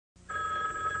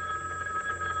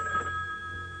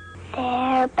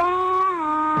They're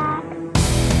back.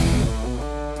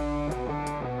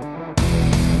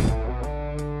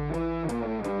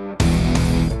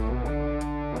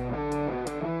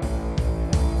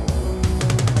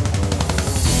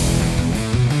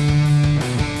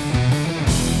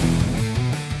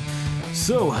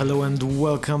 So, hello and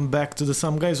welcome back to the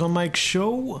Some Guys on Mike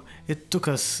show. It took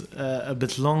us a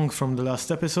bit long from the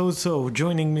last episode, so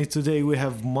joining me today we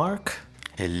have Mark.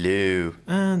 Hello.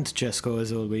 And Chesko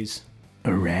as always.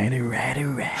 Alright.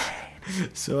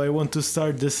 So I want to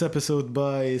start this episode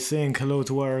by saying hello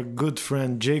to our good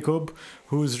friend Jacob,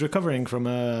 who's recovering from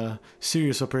a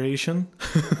serious operation.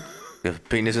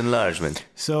 Penis enlargement.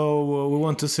 So we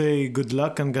want to say good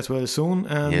luck and get well soon.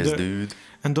 And, Yes, dude.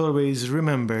 And always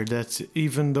remember that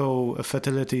even though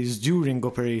fatalities during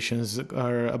operations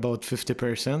are about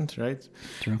 50%, right?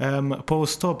 True.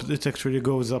 Post-op it actually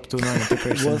goes up to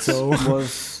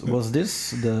 90%. Was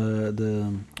this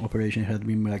the operation he had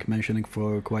been like mentioning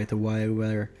for quite a while,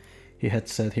 where he had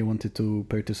said he wanted to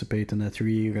participate in a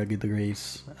 3-legged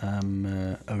race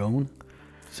alone,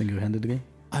 single-handedly?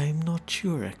 I'm not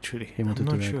sure actually. He wanted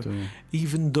I'm not to, sure. to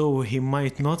Even though he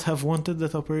might not have wanted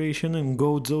that operation in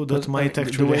Gozo, that But, might the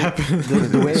actually way- happen.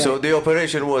 the way So the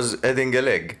operation was adding a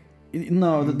leg.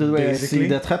 No, the way I see Basically.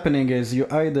 that happening is you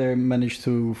either manage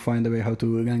to find a way how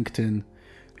to lengthen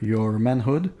your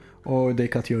manhood, or they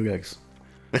cut your legs.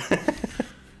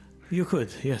 You could,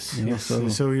 yes, Yeah, yes. So,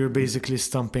 so- you're basically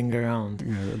stomping around.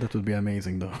 Yeah, that would be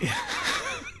amazing though.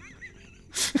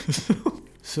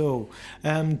 So,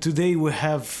 today we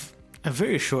have a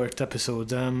very short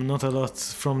episode, not a lot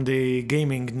from the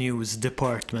gaming news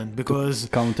department, because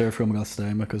Counter from last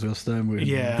time, because last time we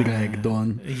dragged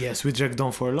on. yes, we dragged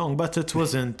on for long, but it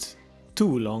wasn't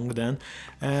too long then.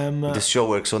 This show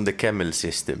works on the camel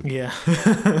system. Yeah.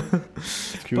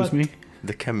 Excuse but- me?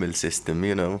 The camel system,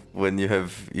 you know, when you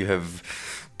have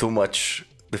too much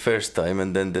the first time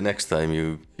and then the next time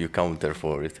you counter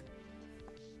for it.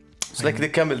 It's like the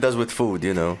camel does with food,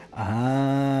 you know.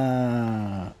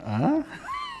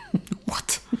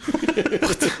 What?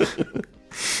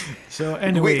 So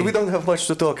anyway, We don't have much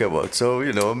to talk about, so,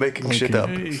 you know, making shit up.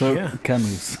 So, yeah.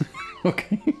 camels.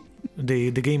 Okay.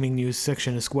 The gaming news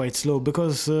section is quite slow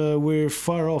because we're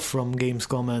far off from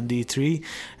Gamescom and E3,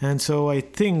 and so I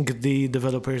think the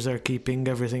developers are keeping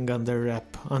everything under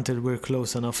wrap until we're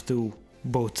close enough to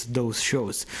both those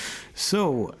shows.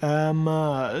 So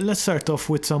let's start off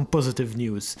with some positive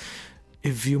news,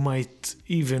 if you might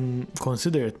even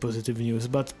consider it positive news,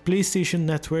 but PlayStation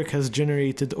Network has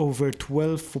generated over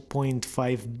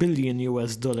 $12.5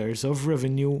 billion of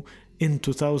revenue in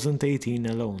 2018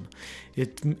 alone.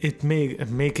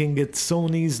 Making it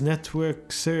Sony's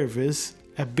network service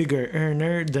a bigger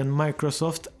earner than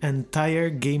Microsoft's entire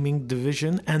gaming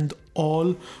division and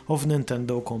all of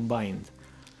Nintendo combined.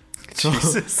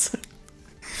 Jesus.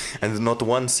 And not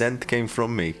 1 cent came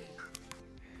from me.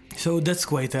 So that's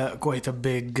quite a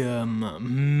big,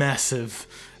 massive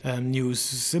news.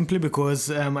 Simply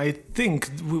because I think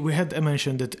we had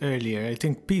mentioned it earlier. I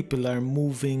think people are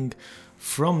moving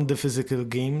from the physical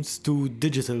games to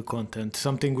digital content,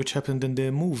 something which happened in the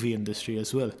movie industry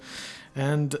as well.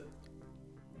 And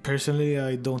personally,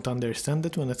 I don't understand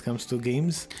it when it comes to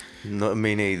games. Not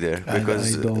me neither,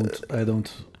 because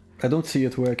I don't see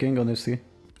it working, honestly.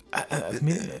 I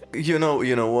mean, you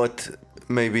know what?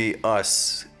 Maybe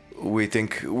us. We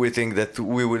think that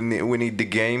we need the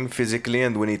game physically,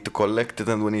 and we need to collect it,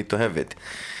 and we need to have it.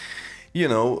 You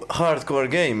know, hardcore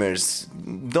gamers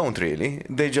don't really.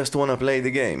 They just want to play the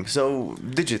game. So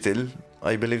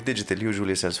I believe digital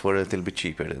usually sells for a little bit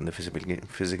cheaper than the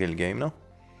physical game, no?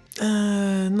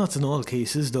 not in all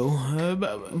cases though.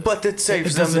 But it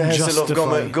saves It them the doesn't hassle of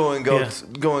justify-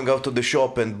 going out to the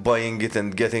shop and buying it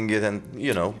and getting it, and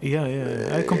you know.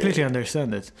 Yeah, I completely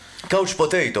understand it. Couch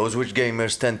potatoes, which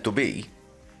gamers tend to be,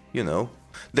 you know,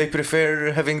 they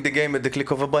prefer having the game at the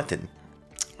click of a button.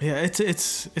 Yeah,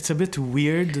 it's a bit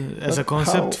weird as a But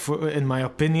concept, how- in my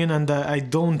opinion, and I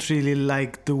don't really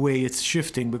like the way it's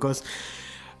shifting, because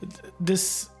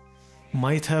this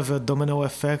might have a domino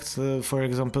effect. For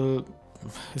example,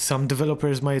 some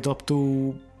developers might opt to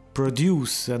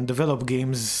produce and develop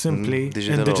games simply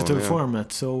in digital yeah.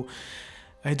 format. So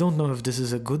I don't know if this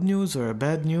is a good news or a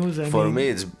bad news. For me,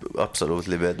 it's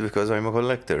absolutely bad because I'm a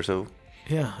collector. So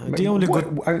yeah, the only good.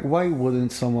 Why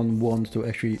wouldn't someone want to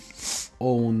actually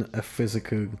own a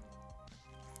physical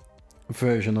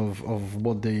version of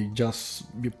what they just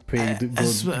paid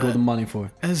good money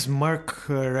for? As Mark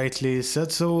rightly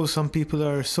said, so some people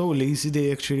are so lazy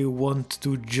they actually want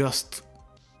to just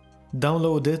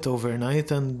download it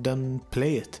overnight and then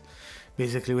play it.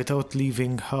 basically without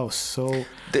leaving house. So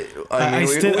I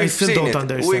still don't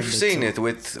understand We've it, seen so. it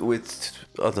with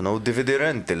I don't know, DVD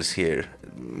rentals here.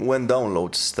 When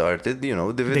downloads started,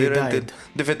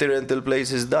 DVD rental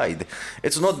places died.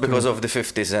 It's not because of the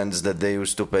 50 cents that they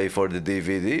used to pay for the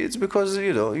DVD. It's because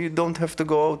you don't have to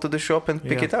go out to the shop and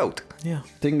pick Yeah. it out. yeah,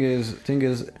 Thing is,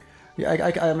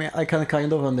 yeah, I mean, I can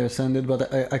kind of understand it,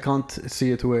 but I can't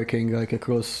see it working like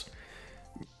across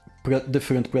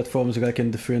different platforms, like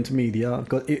in different media.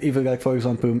 'Cause even like, for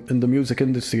example, in the music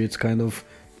industry, it's kind of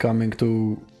coming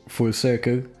to full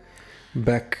circle,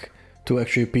 back to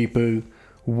actually people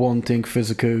wanting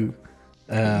physical.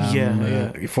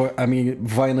 I mean,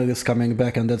 vinyl is coming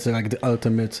back, and that's like the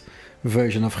ultimate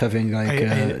version of having like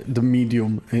the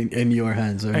medium in your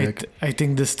hands. Or like, I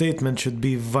think the statement should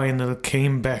be vinyl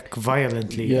came back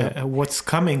violently. Yeah. What's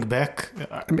coming back?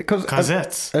 because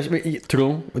Cassettes. actually,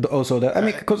 true. Also that, I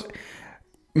mean, because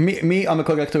me, I'm a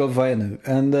collector of vinyl,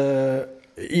 and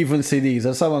even CDs.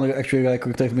 And someone actually like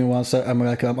contacted me once.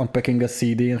 I'm packing a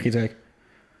CD, and he's like,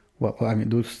 well, I mean,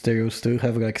 those stereos still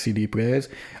have like CD players.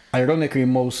 Ironically,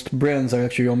 most brands are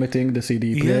actually omitting the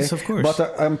CD player. Yes, of course.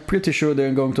 But I'm pretty sure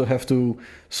they're going to have to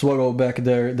swallow back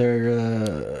their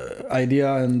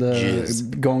idea, and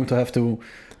going to have to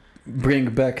bring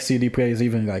back CD players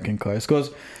even like in cars. Because,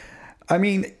 I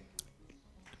mean,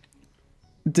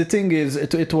 the thing is,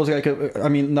 it was like I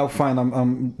mean, now fine,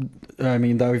 I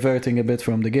mean, diverting a bit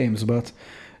from the games, but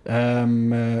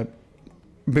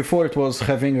before it was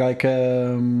having like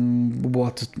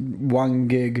 1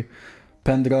 gig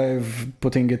pen drive,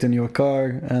 putting it in your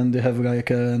car, and they have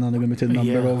like an unlimited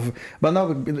number of. But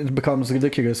now it becomes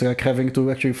ridiculous. Like having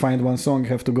to actually find one song, you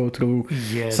have to go through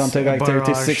something like barrage.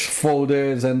 36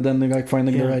 folders, and then like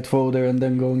finding the right folder, and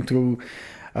then going through.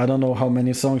 I don't know how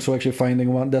many songs to actually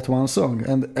finding that one song,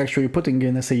 and actually putting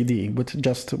in a CD with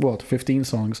just 15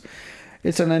 songs.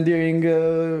 It's an endearing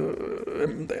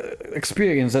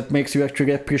experience that makes you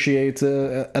actually appreciate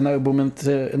an album in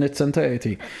its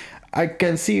entirety. I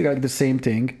can see like the same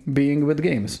thing being with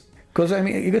games, because I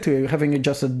mean, literally having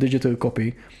just a digital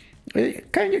copy,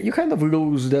 you kind of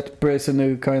lose that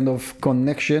personal kind of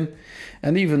connection,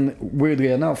 and even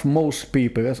weirdly enough, most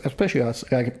people, especially us,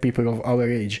 like people of our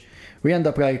age, we end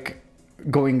up like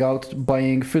going out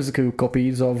buying physical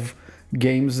copies of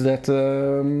games that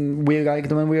we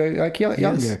liked when we were like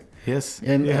younger. Yes.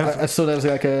 And as soon as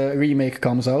like a remake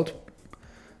comes out,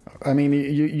 I mean,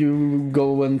 you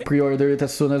go and pre-order it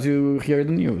as soon as you hear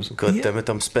the news. God damn it,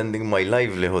 I'm spending my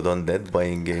livelihood on that,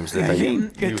 buying games that I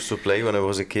used to play when I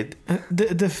was a kid.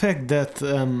 The fact that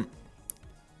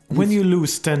when you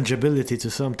lose tangibility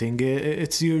to something,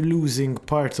 it's you're losing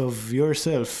part of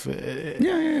yourself.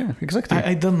 Yeah, exactly.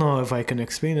 I don't know if I can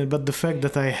explain it, but the fact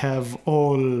that I have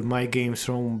all my games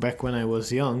from back when I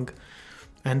was young,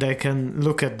 and I can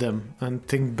look at them and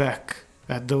think back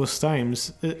at those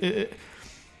times.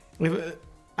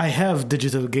 I have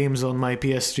digital games on my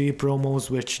PS3 promos,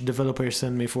 which developers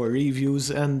send me for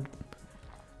reviews, and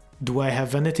do I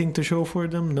have anything to show for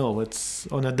them? No, it's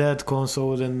on a dead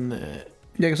console and...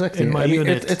 Yeah, exactly. In my I mean,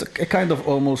 unit. it kind of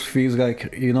almost feels like,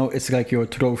 it's like your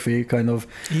trophy, kind of.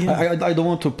 Yeah. I don't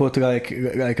want to put like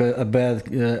a bad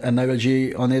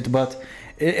analogy on it, but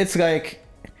it's like,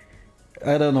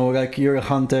 I don't know, like you're a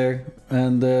hunter,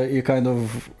 and you kind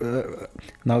of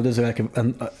now there's like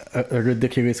a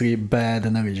ridiculously bad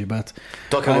analogy, but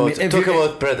Talk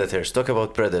about predators. Talk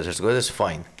about predators. Well, that's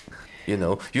fine.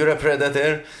 You're a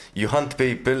predator, you hunt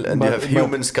people, and you have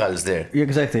human skulls there.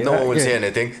 Exactly. No one will say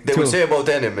anything. They will say about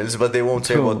animals, but they won't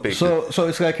say about people. So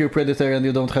it's like you're a predator, and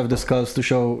you don't have the skulls to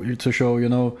show,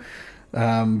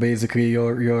 basically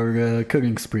your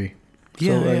killing spree.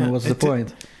 So what's the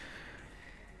point?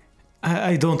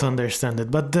 I don't understand it,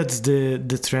 but that's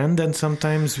the trend, and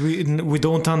sometimes we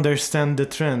don't understand the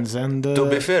trends. And to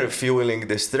be fair, fueling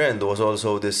this trend was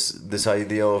also this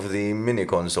idea of the mini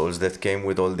consoles that came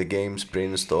with all the games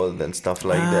pre-installed and stuff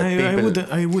like that.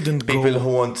 I wouldn't go. People who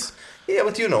want,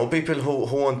 people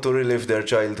who want to relive their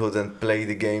childhood and play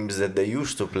the games that they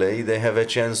used to play, they have a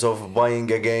chance of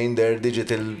buying again their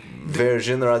digital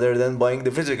version rather than buying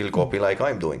the physical copy like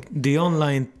I'm doing. The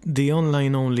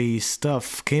online only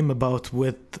stuff came about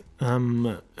with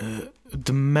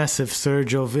the massive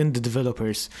surge of indie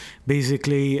developers.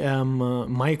 Basically,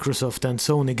 Microsoft and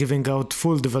Sony giving out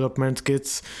full development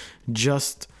kits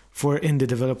just for indie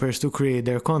developers to create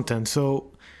their content.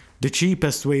 So the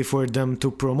cheapest way for them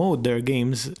to promote their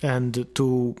games and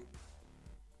to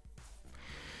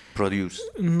Produce.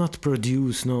 not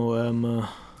produce, no,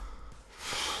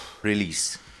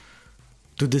 Release.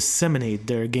 to disseminate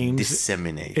their games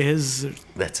Disseminate. is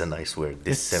That's a nice word.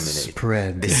 Disseminate.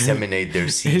 Spread. Disseminate their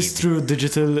seed. is through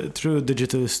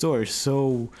digital stores. So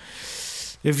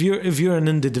if you're an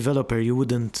indie developer, you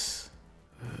wouldn't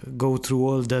go through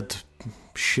all that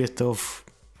shit of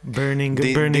burning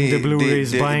the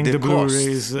Blu-rays, buying the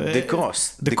Blu-rays. The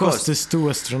cost is too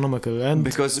astronomical, and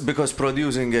because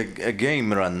producing a game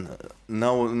run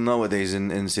nowadays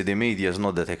in CD Media is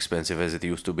not that expensive as it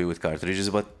used to be with cartridges,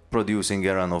 but producing a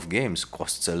run of games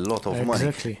costs a lot of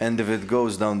Exactly. money, and if it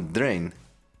goes down the drain,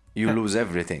 you lose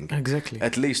everything. exactly.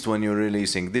 At least when you're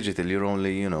releasing digital, you're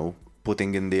only putting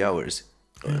in the hours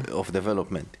of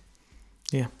development.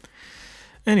 Yeah.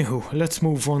 Anywho, let's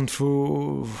move on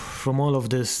from all of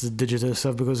this digital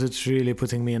stuff because it's really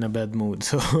putting me in a bad mood.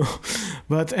 So,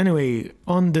 but anyway,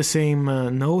 on the same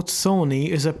note, Sony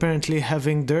is apparently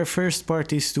having their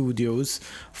first-party studios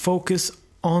focus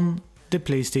on the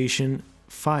PlayStation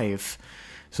 5.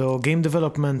 So, game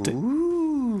development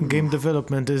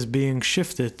is being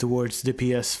shifted towards the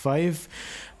PS5,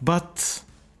 but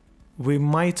we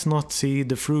might not see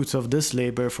the fruits of this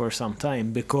labor for some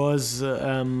time because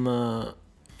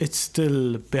it's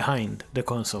still behind the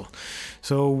console.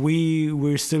 So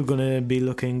we're still gonna be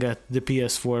looking at the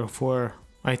PS4 for,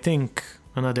 I think,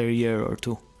 another year or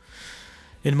two.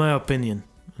 In my opinion.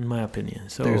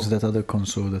 So There's that other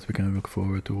console that we can look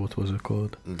forward to. What was it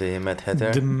called? The Mad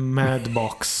Hatter. the Mad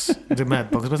Box.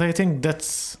 But I think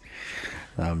that's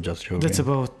I'm just joking. that's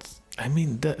about, I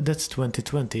mean, that's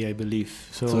 2020, I believe.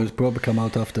 So it's probably come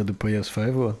out after the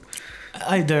PS5 or?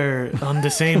 Either on the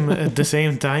same at the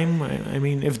same time. I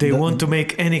mean, if they want to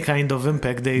make any kind of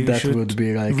impact, they That should would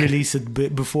be like release it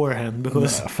beforehand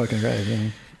because fucking right. Yeah.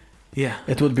 yeah,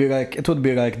 It would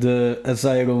be like the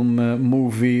Asylum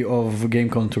movie of game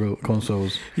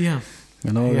consoles. yeah,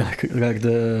 Yeah. like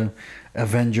the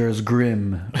Avengers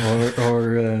Grimm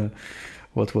or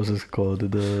what was it called?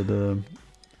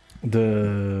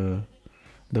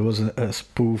 There was a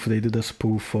spoof. They did a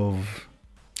spoof of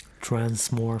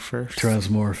Transmorphers.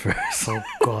 Oh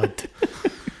God,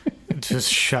 it's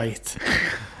just shite.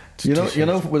 You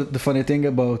know what the funny thing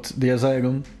about the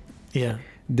Asylum? Yeah,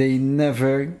 They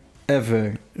never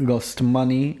ever lost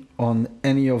money on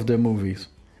any of their movies.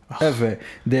 Ever.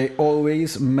 They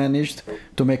always managed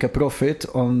to make a profit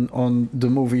on the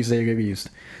movies they released.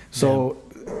 So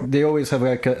they always have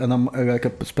like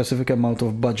a specific amount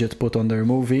of budget put on their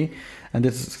movie, and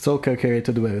it's so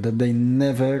calculated well that they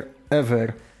never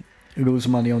ever lose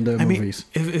money on their movies.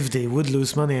 If they would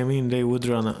lose money, I mean, they would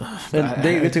run And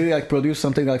they literally like produce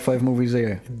something like 5 movies a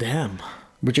year. Damn.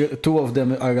 Which 2 of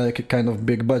them are like kind of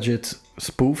big budget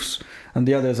spoofs, and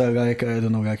the others are like, I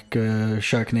don't know, like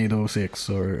Sharknado 6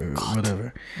 or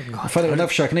whatever. Funny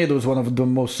enough, Sharknado is one of the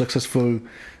most successful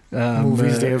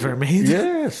movies they ever made.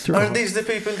 Yes. Are these the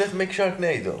people that make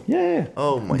Sharknado? Yeah.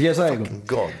 Oh my fucking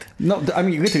God. No, I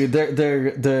mean literally,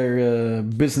 their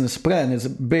business plan is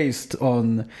based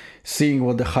on seeing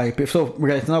what the hype is. So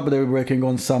right now, they're working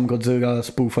on some Godzilla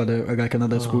spoof,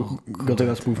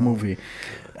 Godzilla spoof movie,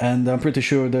 and I'm pretty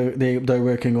sure they're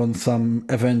working on some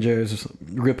Avengers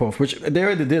ripoff, which they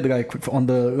already did. Like on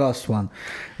the last one,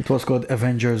 it was called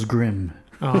Avengers Grimm.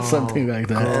 Something like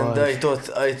that. God. And I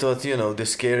thought the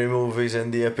scary movies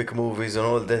and the epic movies and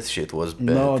all that shit was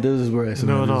bad. No, this is worse.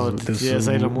 This the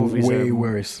Asylum movies way are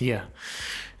worse. Yeah.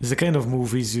 It's the kind of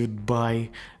movies you'd buy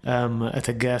at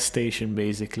a gas station,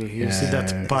 basically. You see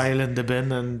that pile in the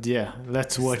bin, and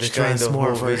let's watch the kind of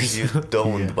movies Transmorphers. you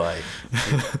don't buy.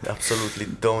 You absolutely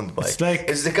don't buy.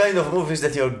 It's the kind of movies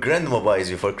that your grandma buys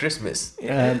you for Christmas.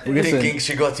 Listen, thinking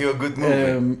she got you a good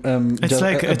movie. Just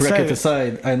a bracket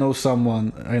aside, I know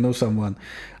someone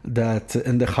that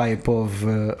in the hype of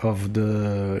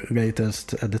the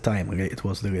latest, at the time it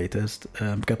was the latest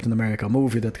Captain America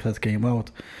movie that had came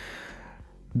out,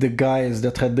 the guys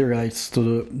that had the rights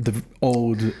to the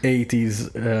old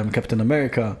 80s Captain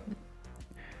America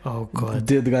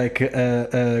did like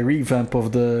a revamp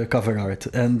of the cover art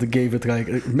and gave it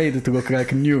made it look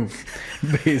like new,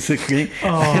 basically.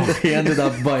 And he ended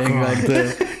up buying like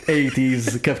the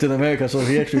 80s Captain America, so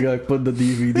he actually put the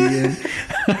DVD in.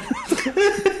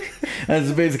 And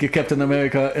it's basically Captain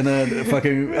America in a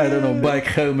fucking, I don't know, bike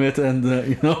helmet and,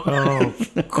 Oh,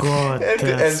 God. and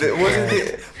wasn't he,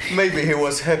 maybe he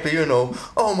was happy,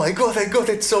 oh my God, I got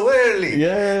it so early.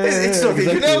 Yeah. It's not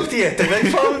even exactly. out yet, and I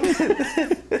found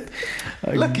it.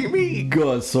 Lucky me.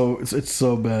 God, so it's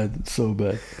so bad, so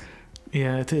bad.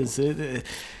 Yeah, it is. And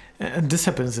this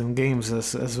happens in games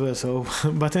as well. So,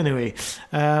 but anyway,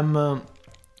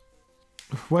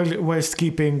 whilst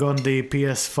keeping on the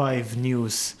PS5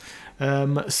 news,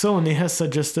 Sony has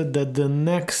suggested that the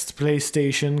next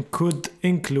PlayStation could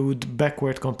include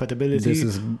backward compatibility. This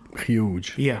is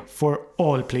huge. Yeah, for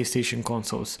all PlayStation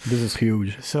consoles. This is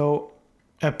huge. So,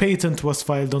 a patent was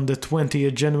filed on the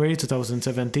 20th January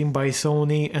 2017 by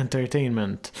Sony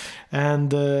Entertainment. And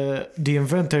the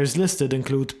inventors listed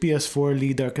include PS4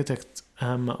 lead architect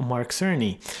Mark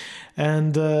Cerny.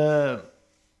 And the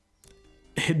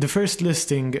first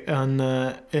listing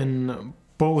in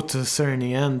both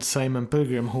Cerny and Simon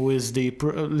Pilgrim, who is the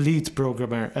lead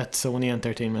programmer at Sony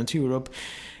Entertainment Europe,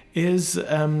 is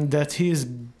that he is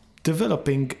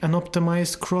developing an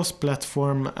optimized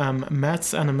cross-platform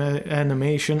maths,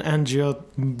 animation, and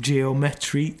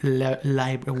geometry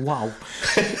library. Wow,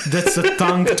 that's a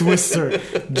tongue twister.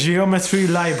 Geometry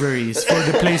libraries for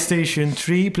the PlayStation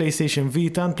 3, PlayStation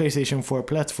Vita, and PlayStation 4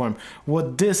 platform.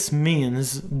 What this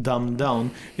means, dumbed down,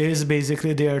 is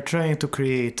basically they are trying to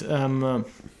create a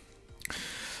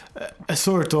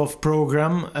sort of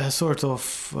program, a sort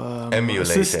of Emulator.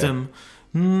 system.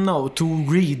 No, to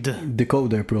read.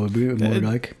 Decoder probably, more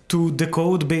like. To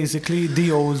decode basically the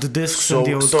old discs and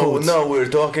the old So codes. now we're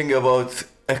talking about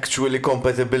actually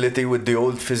compatibility with the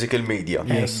old physical media.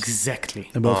 Yes.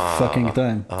 Exactly. About fucking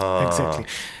time. Exactly.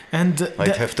 And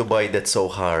I'd have to buy that so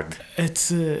hard. it's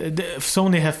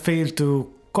Sony have failed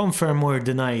to confirm or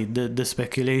deny the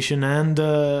speculation, and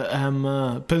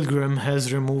Pilgrim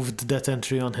has removed that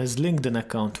entry on his LinkedIn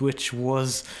account, which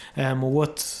was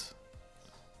what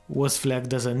was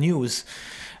flagged as a news.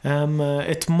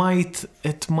 It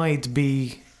might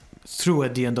be true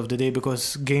at the end of the day,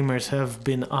 because gamers have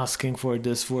been asking for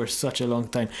this for such a long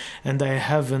time, and I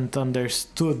haven't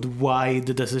understood why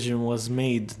the decision was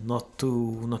made not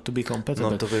to be compatible.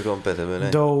 Not to be compatible.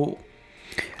 Though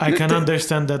I can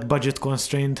understand that budget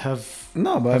constraint have.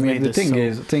 No, but I have mean made the this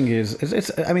thing so. is, it's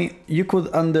I mean you could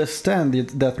understand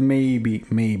it that maybe,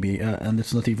 and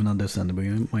it's not even understandable,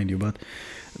 mind you, but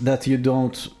that you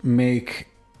don't make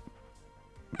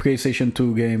PlayStation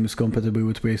 2 games compatible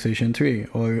with PlayStation 3,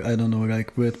 or I don't know,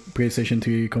 like with PlayStation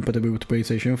 3 compatible with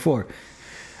PlayStation 4.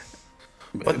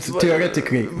 But-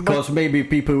 Theoretically, but- because maybe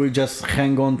people will just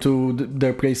hang on to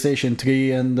their PlayStation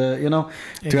 3 and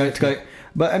Exactly. try.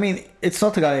 But I mean, it's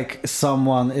not like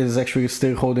someone is actually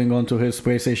still holding on to his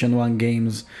PlayStation 1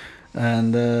 games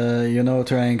and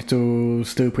trying to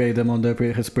still play them on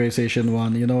his PlayStation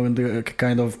 1, and they're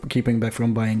kind of keeping back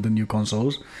from buying the new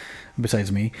consoles.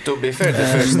 Besides me. To be fair,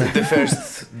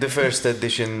 the first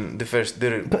edition, the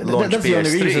launch That's the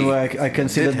only reason PS3 why I can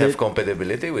see did that have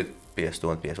compatibility with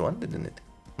PS2 and PS1, didn't it?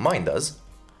 Mine does.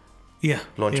 Yeah,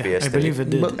 Launch yeah, PS3. I believe it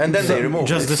did. And then they removed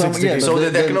just it. the 60 yeah, days. So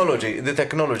but the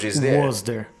technology is there. was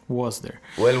there.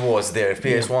 Well, was there.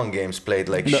 PS1 games played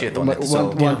like shit on but it. So.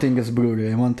 one thing is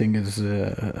Blu-ray, one thing is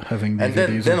having DVDs.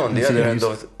 And then on the other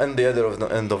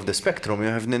CDs. end of the spectrum, you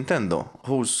have Nintendo,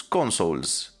 whose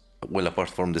consoles, well, apart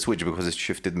from the Switch because it's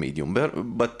shifted medium,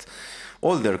 but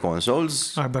all their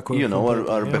consoles, Are backward are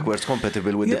compatible, yeah. backwards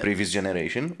compatible with the Yeah. previous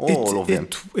generation. All of them.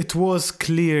 It was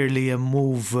clearly a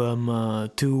move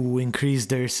to increase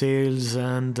their sales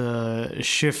and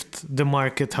shift the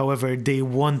market however they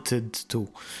wanted to.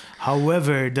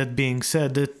 However, that being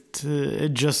said,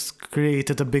 it just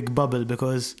created a big bubble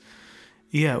because,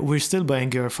 yeah, we're still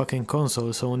buying your fucking console,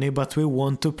 Sony, but we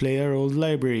want to play our old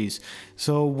libraries.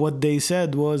 So what they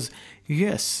said was,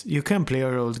 yes, you can play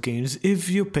our old games if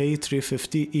you pay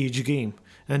 $350 each game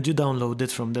and you download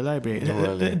it from the library.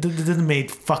 Well, yeah. That didn't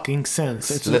make fucking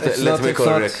sense. Let me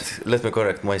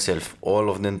correct myself. All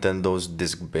of Nintendo's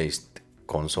disc-based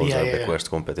consoles Yeah, are yeah, yeah. backwards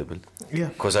compatible. Yeah,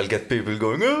 Because I'll get people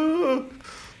going, ah!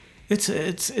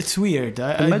 it's weird.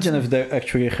 Imagine if they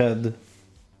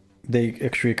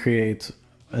actually create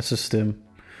a system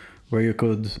where you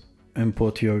could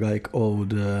input your like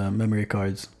old memory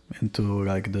cards into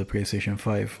like the PlayStation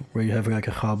 5, where you have like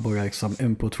a hub or like some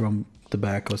input from the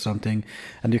back or something,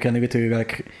 and you can literally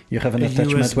like you have an A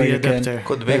attachment USB where you adapter. can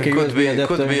Could be, like a could, USB be,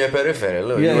 adapter. could be a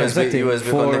peripheral. Yeah, USB, exactly. USB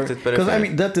connected peripheral. Because I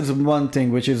mean that is one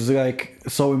thing which is like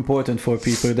so important for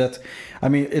people, that I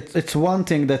mean it's one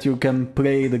thing that you can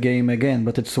play the game again,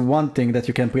 but it's one thing that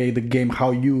you can play the game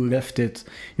how you left it,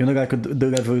 like the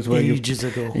levels where Ages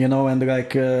ago. and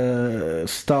like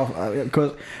stuff,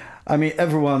 because I mean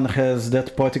everyone has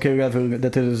that particular level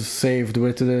that is saved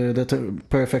with that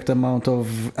perfect amount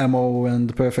of ammo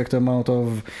and perfect amount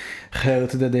of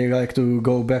health that they like to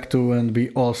go back to and be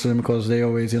awesome because they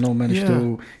always manage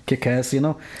to kick ass,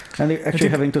 and they're actually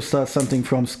having to start something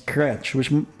from scratch,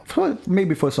 which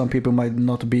maybe for some people might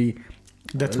not be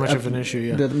That's much of an issue,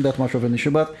 yeah. that much of an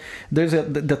issue, but there's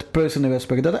that personal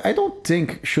aspect that I don't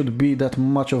think should be that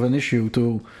much of an issue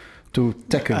to to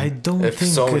tackle. I don't If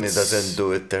think Sony it's, doesn't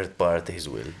do it, third parties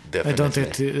will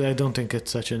definitely. I don't think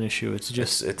it's such an issue. It's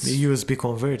just It's- a USB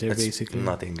converter, It's basically.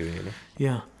 nothing really.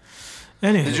 Yeah.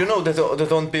 Anyway, Did you know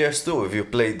that on PS2, if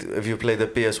you played a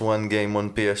PS1 game on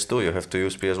PS2, you have to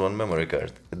use PS1 memory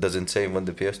card. It doesn't save on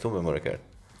the PS2 memory card.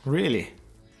 really?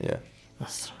 Yeah,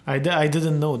 I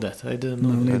didn't know that. I didn't know.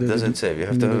 No, that. it neither doesn't did- save. You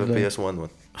have to neither have a did I. PS1 one.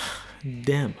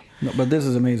 Damn. No, but this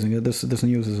is amazing. This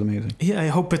news is amazing. Yeah, I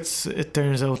hope it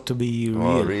turns out to be real.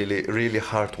 Oh, really, really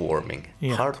heartwarming.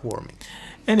 Yeah. Heartwarming.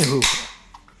 Anywho,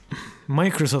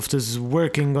 Microsoft is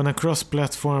working on a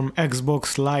cross-platform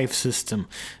Xbox Live system.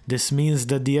 This means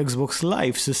that the Xbox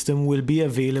Live system will be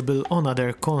available on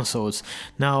other consoles.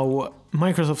 Now,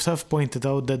 Microsoft have pointed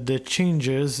out that the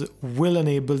changes will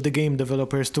enable the game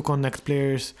developers to connect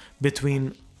players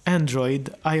between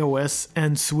Android, iOS,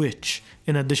 and Switch,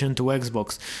 in addition to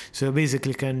Xbox. So you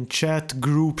basically can chat,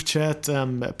 group chat,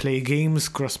 play games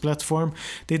cross-platform.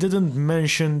 They didn't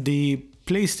mention the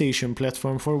PlayStation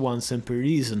platform for one simple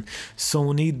reason.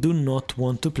 Sony do not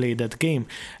want to play that game.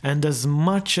 And as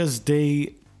much as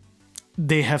they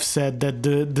have said that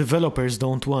the developers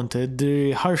don't want it,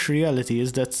 the harsh reality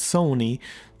is that Sony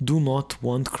do not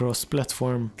want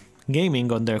cross-platform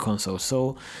gaming on their console.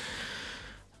 So,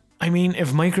 I mean,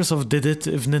 if Microsoft did it,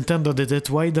 if Nintendo did it,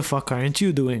 why the fuck aren't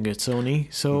you doing it,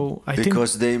 Sony? So I think,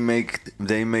 Because they made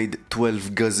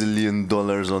 $12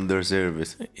 gazillion on their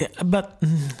service. yeah, but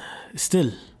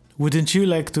still, wouldn't you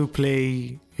like to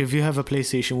play? If you have a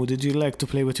PlayStation, wouldn't you like to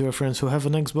play with your friends who have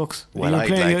an Xbox? Well, I'd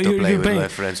like to play with my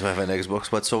friends who have an Xbox,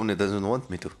 but Sony doesn't want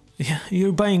me to. Yeah,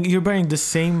 you're buying the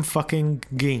same fucking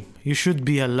game. You should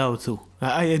be allowed to.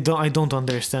 I don't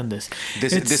understand this.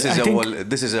 This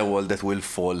is a wall that will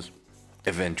fall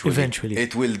eventually. Eventually.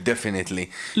 It will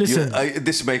definitely. Listen.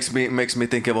 This makes me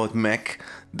think about Mac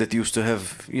that used to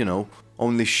have,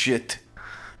 only shit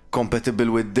compatible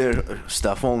with their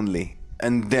stuff only.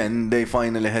 And then they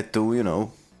finally had to,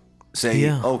 say,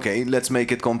 Yeah. okay, let's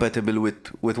make it compatible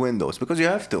with Windows, because you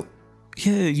have to.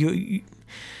 Yeah, you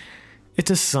it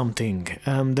is something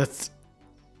that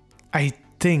I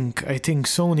think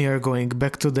Sony are going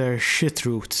back to their shit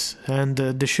roots, and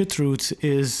the shit roots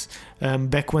is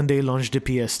back when they launched the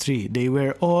PS3. They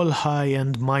were all high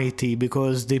and mighty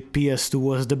because the PS2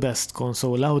 was the best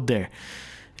console out there.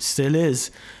 It still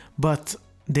is, but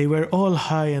they were all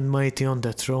high and mighty on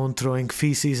the throne, throwing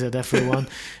feces at everyone.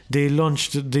 They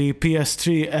launched the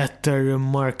PS3 at a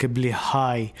remarkably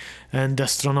high and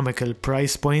astronomical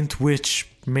price point, which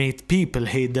made people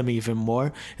hate them even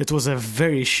more. It was a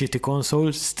very shitty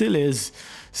console, still is.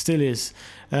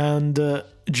 And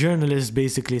journalists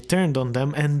basically turned on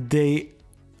them, and they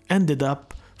ended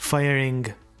up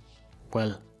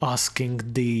asking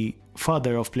the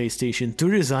father of PlayStation to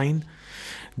resign.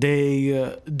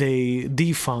 They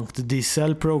defunct the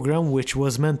Cell program, which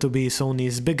was meant to be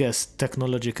Sony's biggest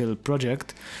technological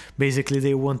project. Basically,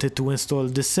 they wanted to install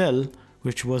the Cell,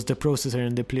 which was the processor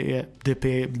in the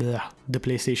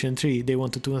PlayStation 3. They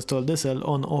wanted to install the Cell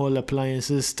on all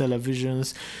appliances,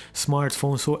 televisions,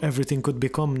 smartphones, so everything could be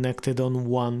connected on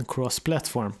one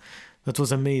cross-platform. That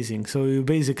was amazing. So you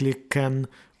basically can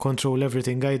control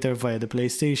everything either via the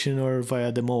PlayStation or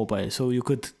via the mobile. So you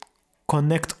could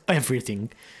connect everything.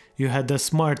 You had a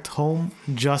smart home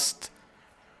just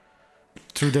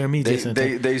through their media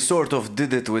center. They sort of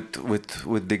did it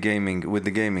with the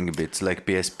gaming bits, like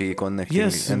PSP connecting.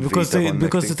 Yes, and because Vita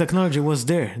because the connecting. technology was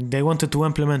there. They wanted to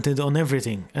implement it on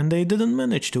everything, and they didn't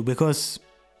manage to because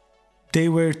they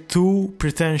were too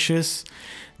pretentious.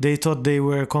 They thought they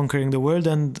were conquering the world,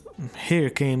 and here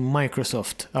came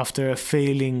Microsoft after a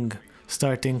failing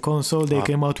starting console. They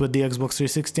came out with the Xbox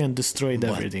 360 and destroyed But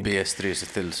everything. PS3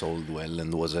 still sold well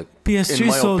and was a PS3 in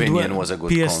my sold opinion well. was a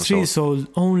good PS3 console.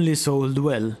 only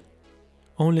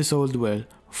sold well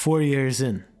 4 years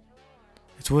in.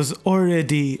 It was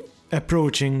already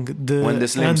approaching the When the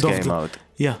end Slims of came the, out.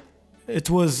 Yeah, it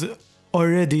was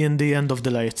already in the end of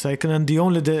the life cycle, and the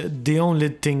only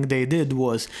thing they did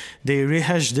was they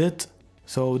rehashed it.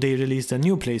 So they released a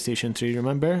new PlayStation 3,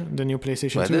 remember? The new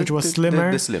PlayStation Well, 3, which was the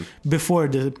slimmer Slim. before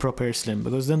the proper Slim,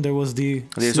 because then there was the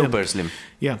Slim. Super Slim.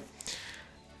 Yeah.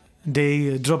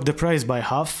 They dropped the price by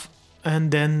half,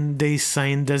 and then they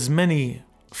signed as many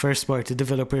first-party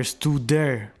developers to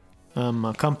their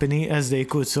company as they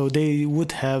could, so they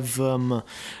would have a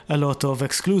lot of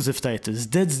exclusive titles.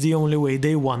 That's the only way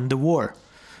they won the war.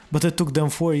 But it took them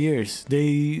 4 years.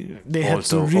 They had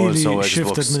to really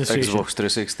shift administration. Xbox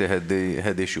 360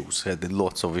 had issues, had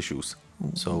lots of issues.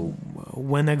 So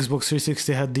When Xbox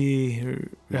 360 had the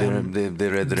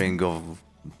Red Ring of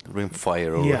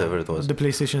Rimfire or whatever it was. the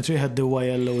PlayStation 3 had the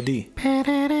YLOD.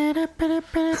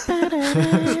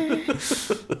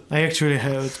 I actually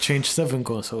have changed 7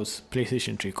 consoles,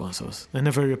 PlayStation 3 consoles. I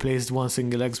never replaced one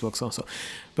single Xbox console.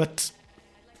 But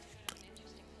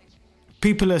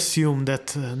people assume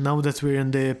that now that we're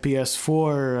in the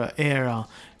PS4 era,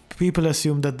 people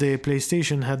assume that the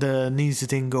PlayStation had an easy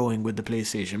thing going with the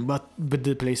PlayStation, but with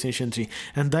the PlayStation 3.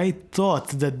 And I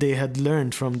thought that they had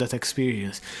learned from that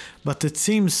experience. But it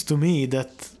seems to me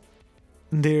that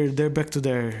they're back to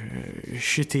their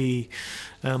shitty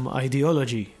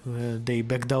ideology. They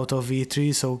backed out of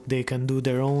E3 so they can do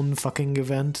their own fucking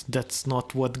event. That's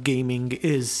not what gaming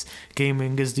is.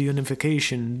 Gaming is the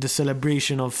unification, the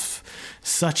celebration of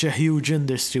such a huge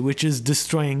industry which is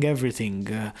destroying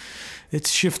everything.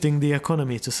 It's shifting the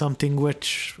economy to something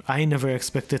which I never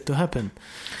expected to happen.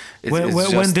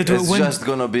 It's just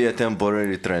gonna be a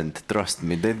temporary trend. Trust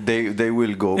me. They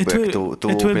will go back to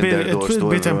open their doors. It will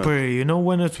be temporary. You know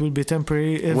when it will be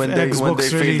temporary? If when they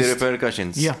Xbox feel released, the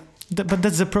repercussions. Yeah, but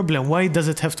that's the problem. Why does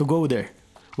it have to go there?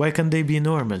 Why can't they be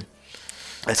normal?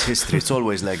 That's history. It's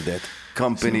always like that.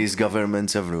 Companies,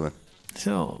 governments, everyone.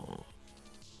 So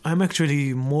I'm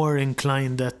actually more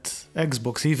inclined at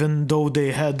Xbox, even though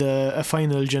they had a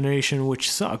final generation which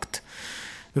sucked.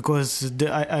 Because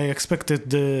I expected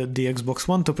the Xbox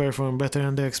One to perform better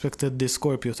and I expected the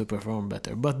Scorpio to perform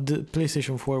better. But the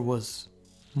PlayStation 4 was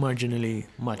marginally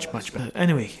much better.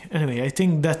 Anyway, I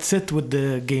think that's it with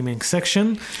the gaming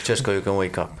section. Chesko, you can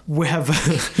wake up. We have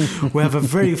a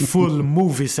very full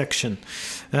movie section.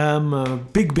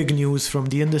 Big news from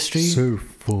the industry. So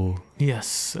full.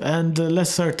 Yes, and let's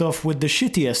start off with the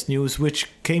shittiest news, which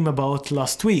came about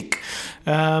last week.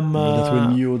 That we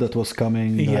knew that was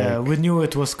coming. Yeah, we knew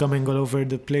it was coming all over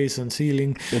the place and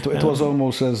ceiling. It was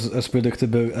almost as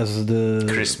predictable as the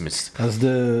Christmas. as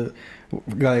the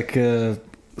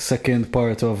second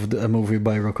part of a movie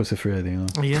by Rocco Siffredi. You know?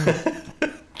 Yeah.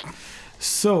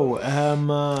 So,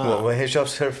 well, when he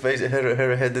shoves her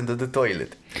head into the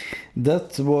toilet.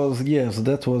 That was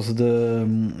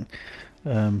the.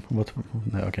 What?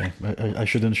 Okay, I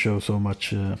shouldn't show so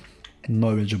much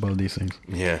knowledge about these things.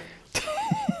 Yeah.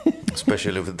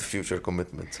 Especially with the future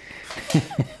commitments.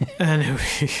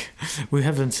 Anyway, we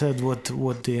haven't said what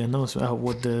the announcement,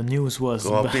 what the news was.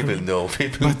 Well, people know.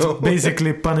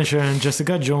 Basically, Punisher and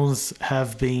Jessica Jones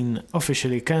have been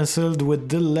officially cancelled, with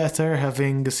the latter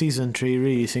having season 3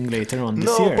 releasing later on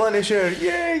this year. No, Punisher!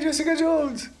 Yay, Jessica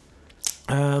Jones!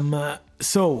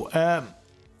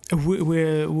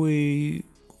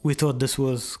 We thought this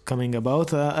was coming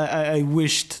about. I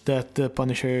wished that the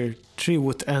Punisher 3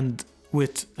 would end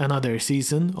with another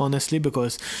season, honestly,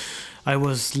 because I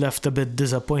was left a bit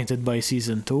disappointed by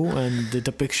season 2 and the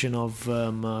depiction of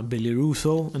Billy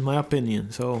Russo, in my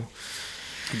opinion. So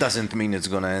doesn't mean it's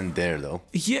gonna end there, though.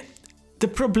 Yeah, the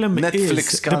problem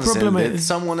Netflix cancelled it.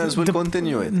 Someone else will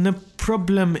continue it. The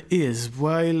problem is,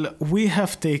 while we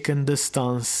have taken the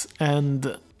stance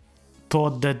and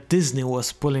thought that Disney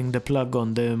was pulling the plug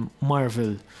on the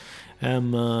Marvel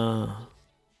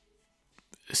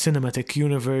cinematic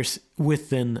universe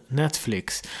within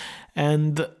Netflix,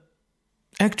 and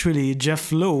actually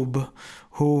Jeff Loeb,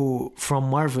 who from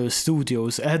Marvel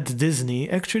Studios at Disney,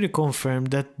 actually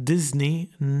confirmed that Disney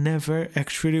never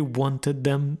actually wanted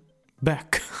them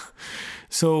back.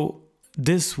 So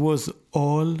this was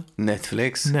all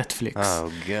Netflix. Oh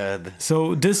god.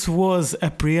 So this was a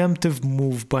preemptive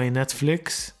move by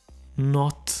Netflix,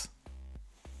 not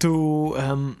to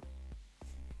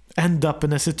end up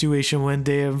in a situation when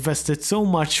they invested so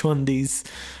much on these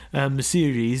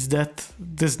series that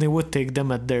Disney would take them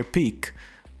at their peak,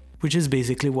 which is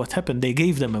basically what happened. They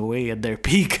gave them away at their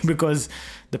peak because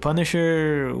The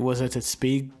Punisher was at its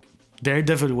peak,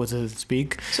 Daredevil was at its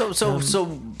peak. So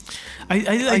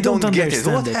I don't get it.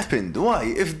 understand What happened? Why?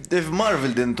 If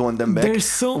Marvel didn't want them back,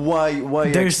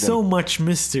 why there's so much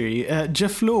mystery.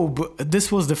 Jeff Loeb,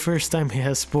 this was the first time he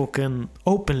has spoken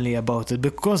openly about it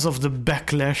because of the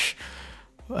backlash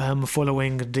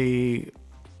following the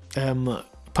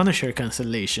Punisher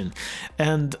cancellation,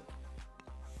 and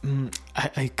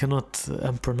I cannot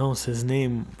pronounce his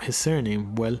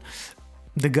surname well.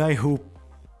 The guy who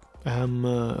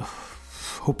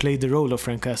played the role of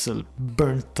Frank Castle,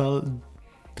 Berntal.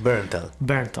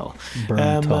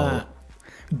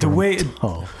 The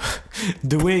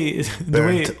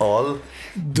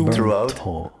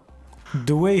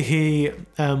way he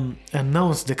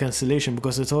announced the cancellation,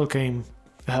 because it all came.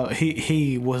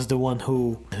 He was the one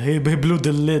who he blew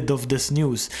the lid of this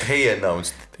news. He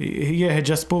announced. He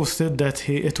just posted that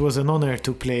it was an honor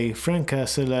to play Frank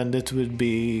Castle, and it would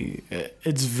be.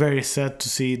 It's very sad to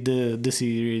see the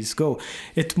series go.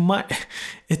 It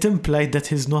implied that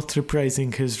he's not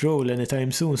reprising his role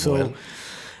anytime soon. So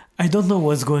I don't know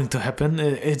what's going to happen.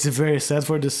 It's very sad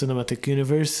for the cinematic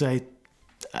universe. I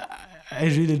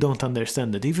really don't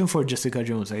understand it. Even for Jessica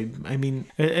Jones, I mean,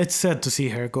 it's sad to see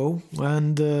her go,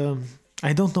 and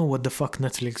I don't know what the fuck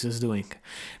Netflix is doing,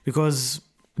 because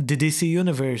the DC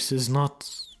universe is not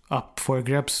up for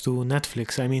grabs to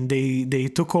Netflix. I mean, they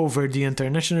took over the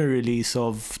international release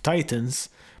of Titans,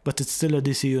 but it's still a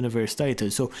DC universe title.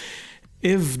 So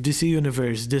if DC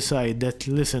universe decide that,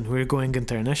 listen, we're going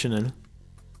international,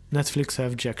 Netflix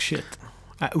have jack shit.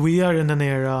 We are in an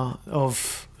era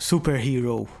of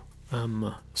superhero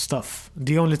stuff.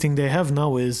 The only thing they have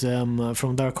now is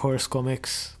from Dark Horse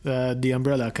Comics, the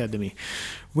Umbrella Academy,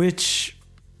 which,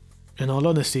 in all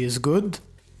honesty, is good.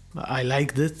 I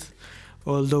liked it,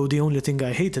 although the only thing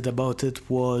I hated about it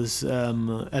was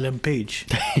Ellen Page.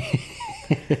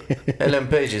 Ellen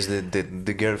Page is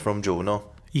the girl from Juno.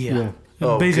 Yeah.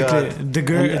 Oh, basically, God. the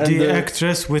girl, And the the-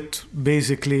 actress with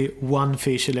basically one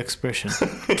facial expression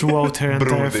throughout her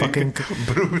entire Brooding.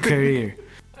 fucking career.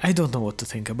 I don't know what to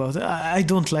think about it. I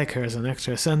don't like her as an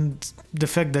actress, and the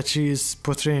fact that she is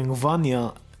portraying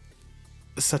Vanya,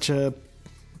 such a,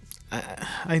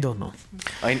 I don't know.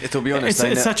 To be honest,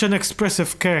 It's such an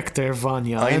expressive character,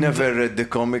 Vanya. I and- never read the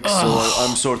comics, so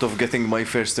I'm sort of getting my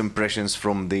first impressions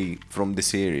from the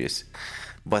series.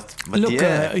 But Look,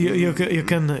 yeah,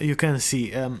 you can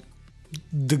see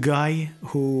the guy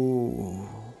who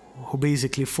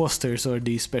basically fosters all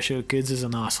these special kids is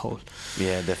an asshole.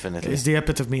 yeah, definitely. Is the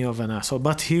epitome of an asshole.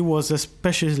 But he was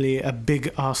especially a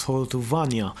big asshole to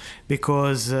Vanya,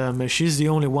 because she's the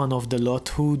only one of the lot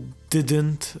who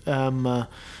didn't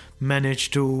manage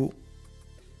to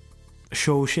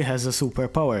show she has a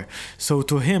superpower. So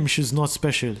to him, she's not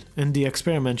special. In the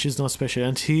experiment, she's not special.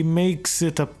 And he makes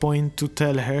it a point to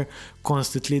tell her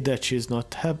constantly that she's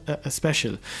not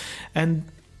special. And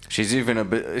She's even a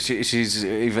bit. She's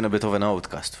even a bit of an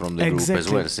outcast from the group as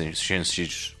Exactly. well, since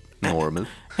she's normal.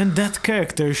 And that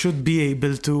character should be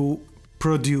able to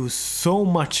produce so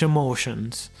much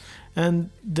emotions. And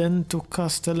then to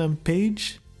cast Ellen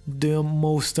Page, the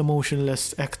most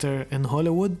emotionless actor in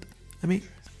Hollywood. I mean,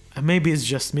 maybe it's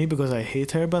just me because I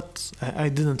hate her, but I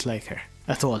didn't like her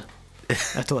at all.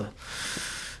 At all.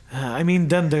 I mean,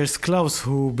 then there's Klaus,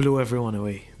 who blew everyone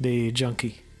away, the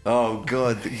junkie. Oh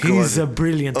God, He's a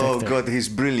brilliant Oh actor. God, he's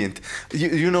brilliant.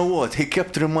 You know what? He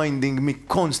kept reminding me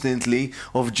constantly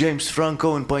of James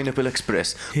Franco in Pineapple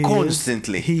Express. He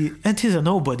Constantly. He's a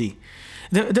nobody.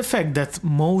 The fact that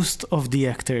most of the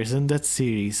actors in that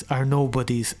series are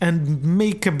nobodies and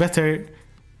make better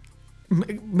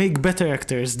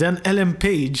actors than Ellen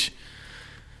Page.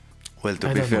 Well, to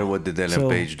I be don't fair, know. what did Ellen So-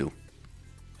 Page do?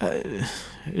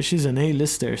 She's an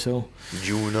A-lister, so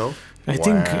Juno. I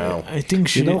Wow. think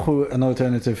she. You know who an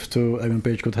alternative to Ellen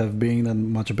Page could have been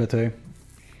and much better?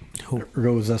 Who?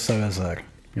 Rosa Salazar.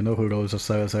 You know who Rosa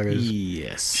Salazar is?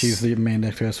 Yes. She's the main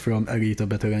actress from Alita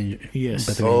Battle Angel. Yes.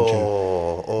 Battle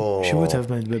Angel. Oh. She would have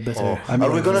made better. Oh. I mean-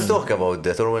 Are we gonna talk about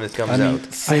that or when it comes I mean,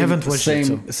 out? same, haven't watched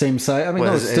it, same size. I mean,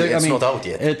 Well, no, it's- still, it's I mean, not out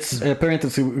yet. It's apparently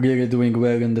it's really doing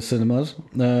well in the cinemas.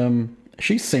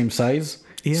 She's same size,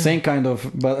 Yeah. same kind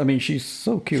of, but I mean, she's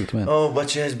so cute, man. Oh, but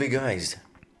she has big eyes.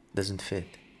 Doesn't fit.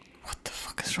 What the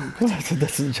fuck is wrong?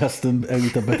 That's just an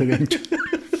Alita Battle Angel.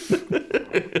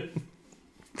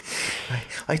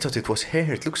 I thought it was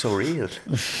hair. It looks so real.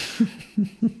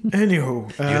 Anywho,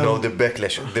 You know the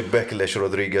backlash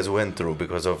Rodriguez went through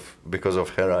because of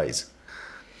her eyes.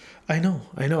 I know.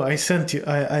 I sent you.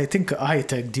 I think I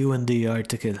tagged you in the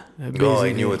article. Oh, I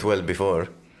basically. knew it well before.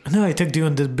 No, I tagged you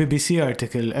in the BBC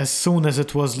article as soon as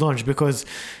it was launched, because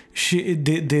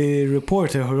the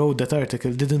reporter who wrote that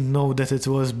article didn't know that it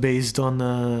was based on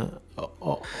a.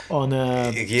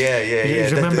 Yeah.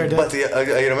 Remember that? But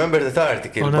I remember that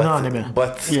article. On but, an anime.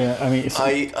 But Yeah, I mean,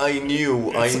 I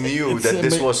knew it's that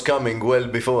this ama- was coming well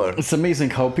before. it's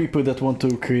amazing how people that want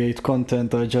to create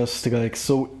content are just like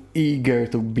so eager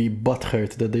to be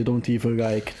butthurt that they don't even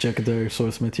like check their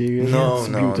source material. It's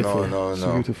beautiful. It's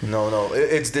beautiful. No.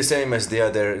 It's the same as the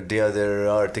other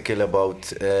article about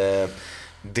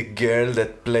the girl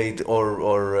that played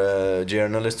or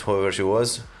journalist, whoever she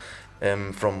was,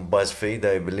 from BuzzFeed,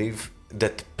 I believe,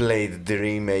 that played the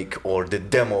remake or the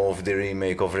demo of the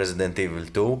remake of Resident Evil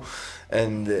 2.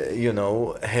 And,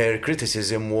 her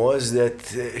criticism was that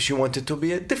she wanted to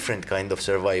be a different kind of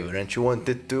survivor and she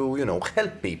wanted to,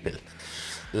 help people.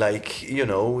 Like,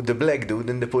 the black dude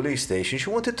in the police station, she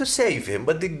wanted to save him,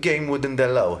 but the game wouldn't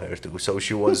allow her to. So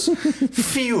she was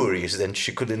furious that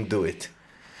she couldn't do it.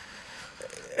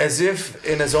 As if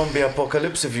in a zombie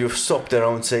apocalypse, if you stopped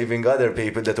around saving other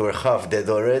people that were half dead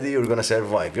already, you're gonna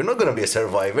survive. You're not gonna be a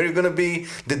survivor, you're gonna be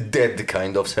the dead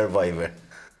kind of survivor.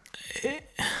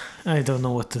 I don't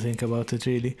know what to think about it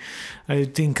really. I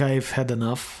think I've had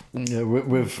enough. Yeah,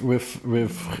 we've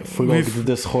flogged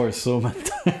this horse so much.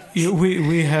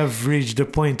 We have reached the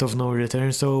point of no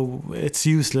return, so it's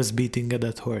useless beating at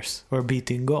that horse or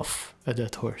beating off at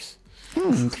that horse.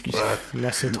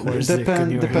 Blessed horse dick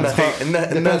in your Depends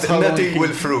hand. Nothing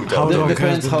will fruit. How long has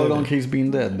Depends been how dead? long he's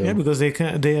been dead, though. Yeah, because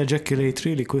they ejaculate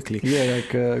really quickly. Yeah,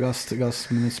 like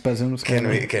last minute spasms. Can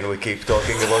we keep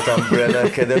talking about Umbrella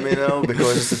Academy now,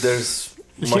 because there's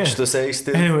much Yeah. to say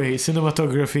still? Anyway,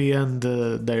 cinematography and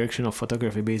direction of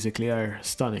photography basically are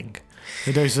stunning.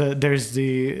 There's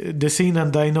the scene,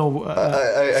 and I know.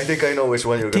 I think I know which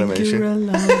one you're gonna Think you're mention.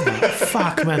 alone.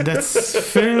 Fuck, man, that's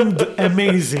filmed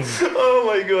amazing. Oh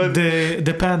my god.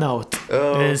 The pan out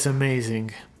Oh. is amazing.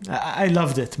 I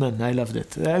loved it, man. I loved it.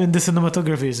 I mean, the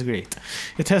cinematography is great.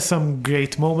 It has some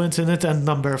great moments in it, and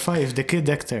number 5, the kid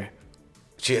actor,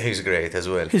 He's great as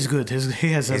well. he's good. He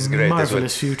has He's a great as well.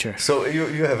 marvelous future. So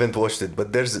you haven't watched it, but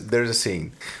there's a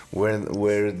scene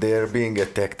where they're being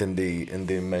attacked in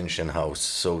the mansion house.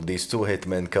 So these two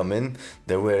hitmen come in.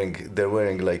 They're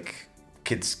wearing like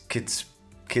kids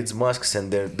masks,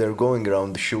 and they're going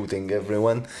around shooting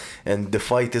everyone, and the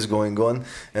fight is going on.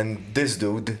 And this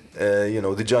dude,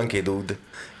 the junkie dude,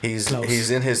 Klaus.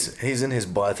 he's in his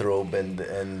bathrobe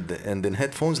and in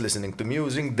headphones, listening to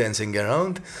music, dancing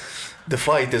around. The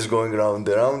fight is going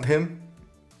around him,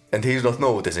 and he's not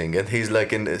noticing, and he's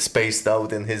like spaced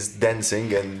out in his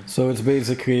dancing. And So it's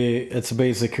basically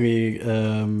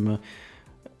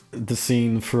the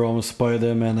scene from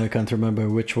Spider-Man. I can't remember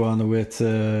which one, with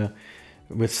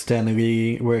Stan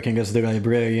Lee working as the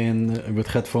librarian with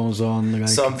headphones on, like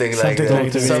something like something that.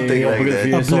 like that. Something like that.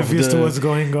 Oblivious Oblivious of to the- what's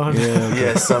going on. Yeah.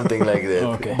 Yes, something like that.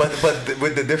 Okay. But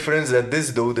with the difference that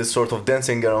this dude is sort of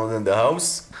dancing around in the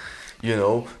house,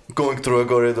 going through a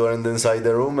corridor and inside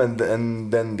the room, and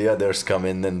then the others come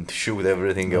in and shoot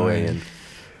everything away, Right. and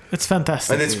It's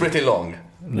fantastic. it's pretty long.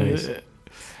 Nice.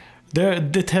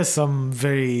 It has some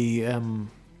very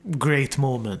great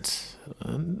moments.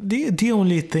 The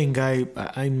only thing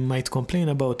I might complain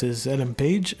about is Ellen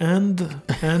Page and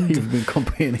You've been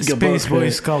complaining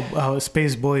Space about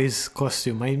Space Boy's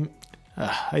costume.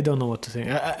 I don't know what to think.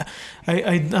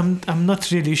 I'm not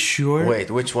really sure.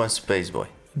 Wait, which one's Space Boy?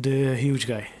 The huge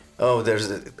guy. Oh,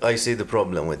 I see the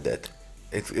problem with that.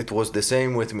 It was the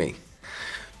same with me.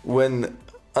 When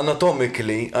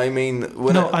anatomically, I mean,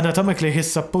 Anatomically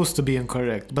he's supposed to be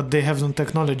incorrect, but they haven't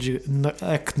acknowledged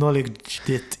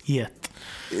it yet.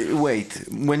 Wait,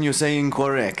 when you say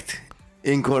incorrect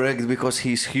because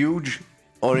he's huge,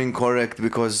 or incorrect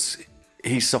because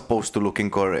he's supposed to look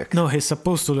incorrect? No, he's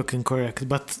supposed to look incorrect,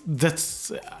 but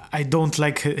I don't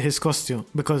like his costume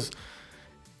because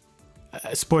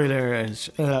spoiler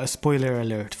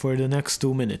alert for the next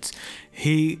 2 minutes.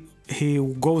 He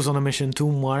goes on a mission to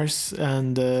Mars,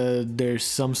 and there's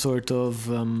some sort of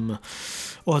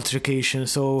altercation.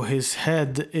 So his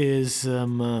head is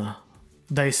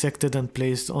dissected and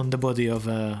placed on the body of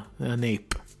an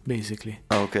ape, basically.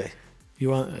 Okay, You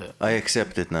want? I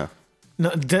accept it now. No,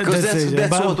 Because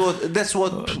but- that's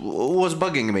what was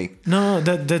bugging me. No,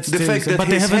 that's The fact that but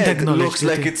they his haven't head acknowledged looks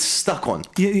like it's stuck on.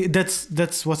 Yeah,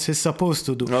 that's what he's supposed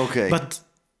to do. Okay. But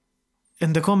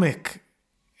in the comic,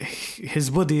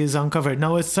 his body is uncovered.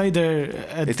 Now it's either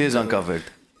It is uncovered.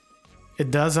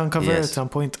 It does uncover Yes. at some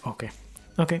point. Okay.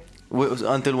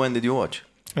 Until when did you watch?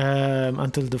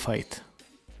 Until the fight.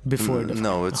 Before the fight.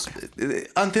 No, it's Okay.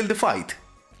 until the fight.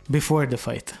 Before the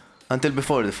fight. Until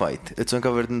before the fight. It's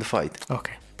uncovered in the fight.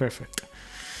 Okay, perfect.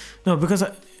 No, because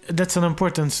that's an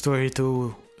important story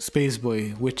to Spaceboy,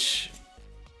 which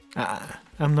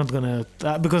I'm not gonna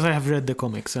because I have read the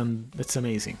comics and it's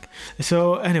amazing. So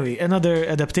anyway, another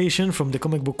adaptation from the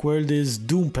comic book world is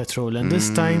Doom Patrol, and this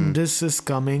time this is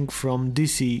coming from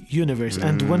DC Universe.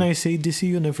 And when I say DC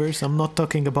Universe, I'm not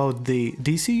talking about the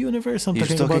DC Universe. I'm You're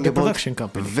talking about the production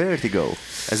company. Vertigo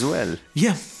as well,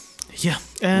 Yeah,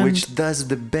 and which does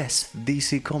the best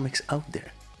DC comics out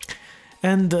there.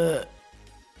 And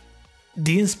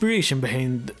the inspiration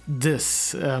behind this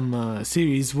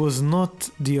series was not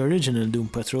the original Doom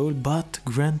Patrol, but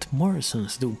Grant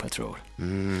Morrison's Doom Patrol,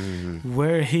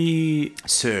 where he...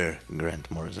 Sir Grant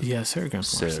Morrison. Yeah, Sir Grant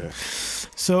Morrison. Sir.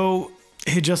 So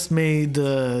he just made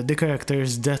the characters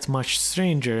that much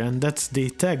stranger, and that's the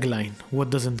tagline. What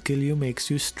doesn't kill you makes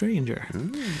you stranger.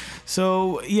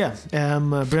 So, yeah,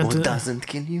 Brent... What doesn't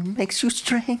kill you makes you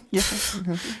strange.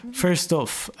 First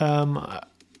off,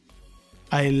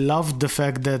 I loved the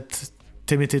fact that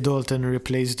Timothy Dalton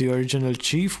replaced the original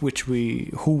chief,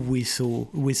 who we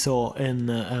saw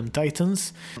in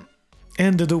Titans,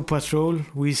 In the Doom Patrol,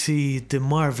 we see the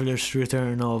marvelous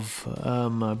return of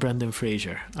Brendan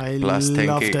Fraser. I Plus 10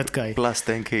 love that guy. Plus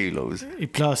 10 kilos.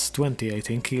 Plus 20, I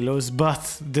think, kilos. But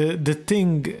the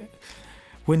thing,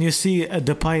 when you see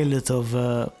the pilot of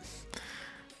a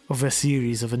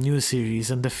series, of a new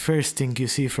series, and the first thing you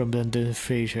see from Brendan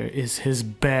Fraser is his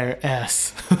bare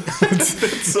ass.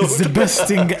 It's the best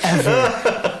thing ever.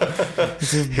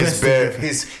 It's the best thing ever.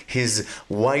 His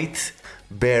white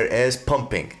bare ass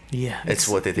pumping. Yeah, It's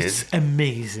what it is. It's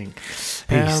amazing.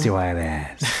 Pasty white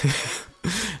ass.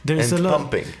 There's And a lot.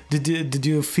 pumping. Did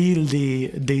you feel the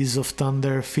Days of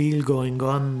Thunder feel going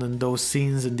on and those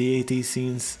scenes and the 80s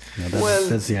scenes? Yeah, Well-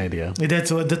 that's the idea.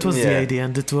 That was the Yeah. idea,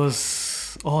 and it was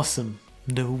awesome.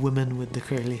 The women with the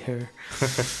curly hair,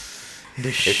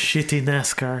 the shitty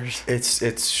NASCARs.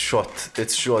 It's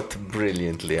shot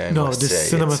brilliantly. I No, must the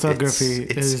say. cinematography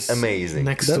it's is amazing.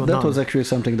 next to That none. was actually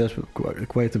something that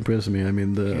quite impressed me. I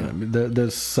mean,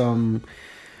 there's some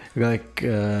like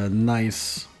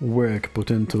nice work put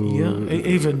into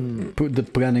even put the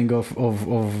planning of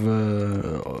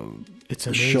it's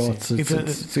amazing. shots. Even,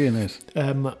 It's really nice.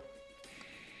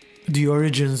 the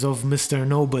origins of Mr.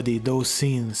 Nobody, those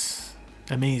scenes,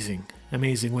 amazing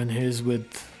when he's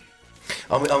with.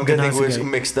 I'm the getting Nazi guy.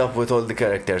 mixed up with all the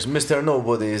characters. Mr.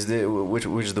 Nobody is the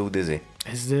which dude is he?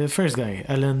 Is the first guy,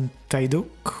 Alan Tudyk.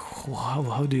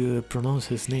 How do you pronounce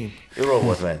his name?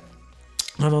 Robot Man.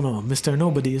 No. Mr.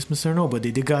 Nobody is Mr.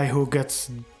 Nobody, the guy who gets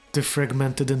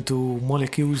defragmented into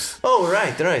molecules. Oh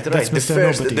right. That's The Mr.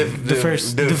 first, Nobody.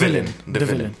 the villain. The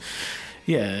villain.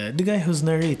 Yeah, the guy who's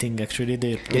narrating actually.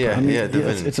 Yeah, I mean, the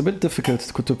villain. it's a bit difficult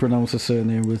to pronounce a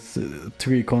surname with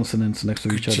three consonants next to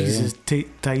each other. Jesus,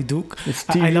 Tudyk. It's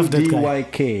I love that guy.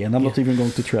 T-U-D-Y-K, and I'm not even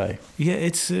going to try. Yeah,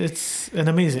 it's an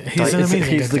amazing. He's an amazing.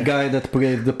 He's the actor. guy that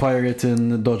played the pirate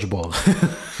in Dodgeball.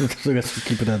 So let's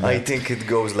keep it at that. I think it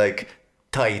goes like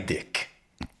Tie Dick.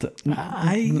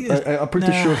 I'm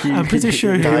pretty sure he. I'm pretty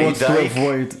sure he he- wants to Dyke.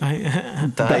 avoid.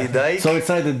 Tie Dyke. So it's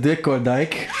either Dick or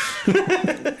Dyke.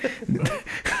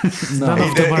 None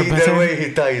of them are Either better. way,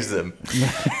 he ties them.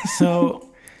 So,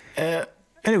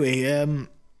 anyway,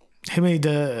 he made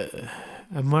a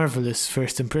marvelous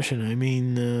first impression. I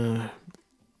mean,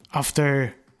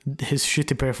 after his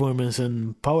shitty performance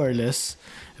in Powerless,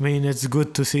 I mean, it's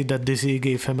good to see that DC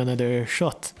gave him another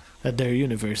shot at their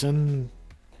universe, and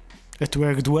it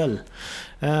worked well.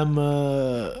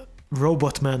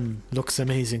 Robot Man looks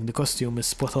amazing. The costume is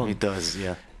spot He on. does,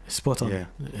 yeah. Spot on. Yeah.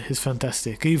 He's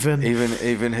fantastic. Even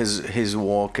his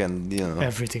walk and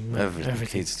everything, man.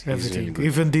 everything. He's really Everything. good.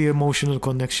 Even the emotional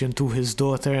connection to his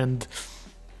daughter, and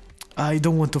I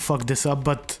don't want to fuck this up,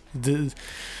 but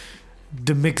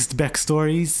the mixed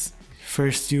backstories.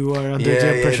 First, you are under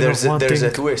the impression of one there's thing.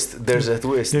 a twist. There's a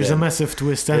twist. There's a and massive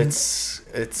twist, and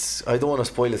it's. I don't want to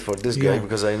spoil it for this guy Yeah.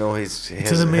 because I know he It's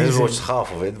has an amazing- watched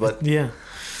half of it, but yeah,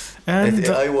 and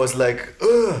I was like,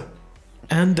 ugh.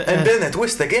 and Then a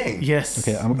twist again. yes,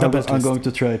 Okay, I'm double twist. going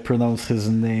to try pronounce his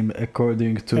name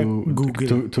according to Google.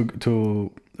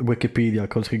 to Wikipedia,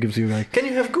 because he gives you like. Can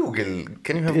you have Google?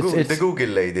 Can you have It's- Google? it's- The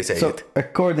Google lady say So it.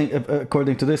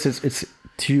 according to this, it's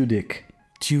Tudyk.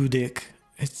 Tudyk.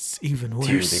 It's even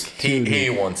worse. Tudyk. He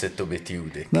wants it to be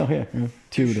Tudyk. No, here,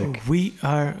 Tudyk.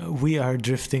 We are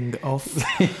drifting off.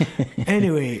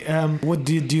 Anyway, what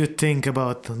did you think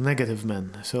about Negative Man?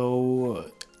 So,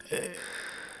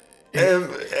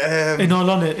 in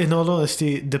all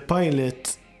honesty, the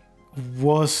pilot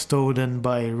was stolen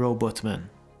by Robot Man.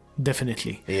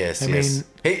 Definitely. Yes, I yes.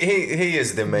 He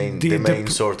is the main the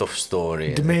sort of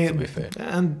story. The in it, main to be fair.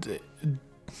 and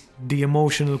the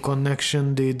emotional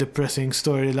connection, the depressing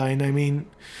storyline. I mean,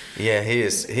 Yeah, he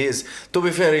is. He is. To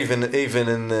be fair, even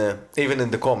in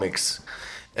the comics,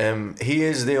 he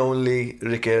is the only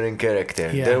recurring character.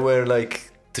 Yeah. There were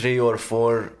like 3 or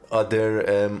 4 other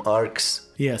arcs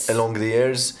yes, along the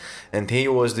years, and he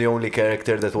was the only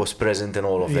character that was present in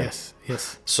all of them.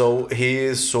 yes, So he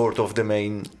is sort of the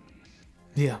main.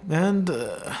 yeah, and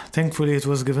thankfully it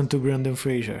was given to Brendan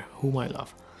Fraser, whom I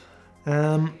love.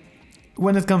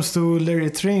 When it comes to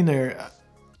Larry Trainer,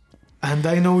 and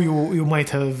I know you might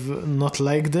have not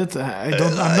liked it.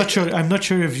 I'm not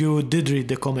sure if you did read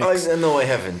the comics. No, I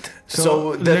haven't.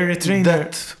 So, that, Larry Trainer-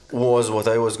 that was what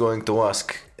I was going to ask.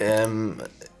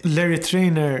 Larry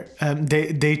Trainer,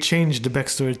 they changed the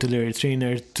backstory to Larry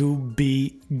Trainer to be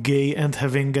gay and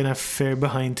having an affair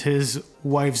behind his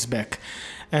wife's back.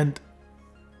 And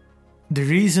the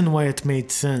reason why it made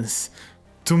sense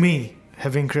to me,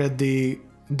 having read the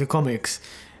comics,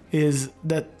 is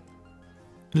that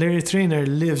Larry Trainer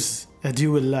lives a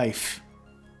dual life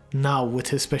now with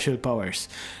his special powers,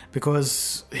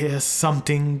 because he has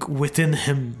something within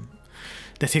him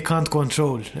that he can't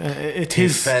control. It He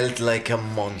his felt like a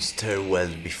monster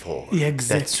well before. Yeah,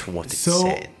 exactly. That's what it So,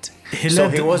 said. he So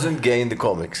led- he wasn't gay in the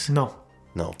comics. no.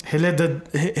 No. He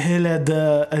led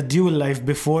a dual life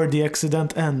before the accident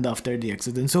and after the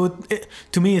accident. So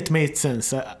to me, it made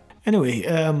sense. Anyway,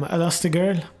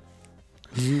 Elastigirl.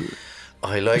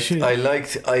 I liked She-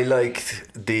 I liked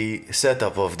the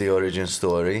setup of the origin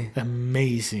story.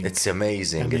 Amazing. It's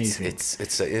amazing. Amazing. It's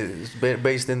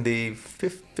based in the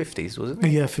 50s, wasn't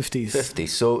it? Yeah, 50s.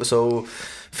 50s. So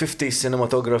 50s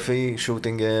cinematography,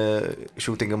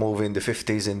 shooting a movie in the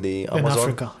 50s in the In Amazon.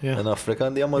 Africa, yeah. In Africa,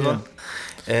 in the Amazon.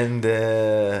 And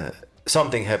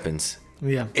something happens.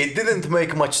 Yeah. It didn't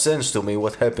make much sense to me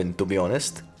what happened, to be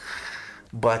honest.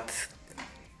 But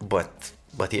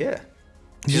yeah.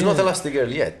 She's not Yeah.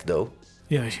 Elastigirl yet, though.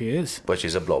 Yeah, she is. But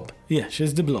she's a blob Yeah,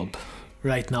 she's the Blob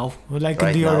right now, like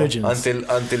right in the now. origins.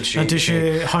 Until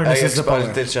she harnesses the power.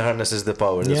 Until she harnesses the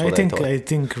power. That's Yeah, what I thought.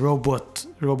 think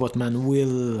Robot Man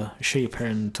will shape her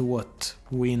into what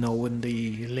we know in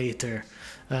the later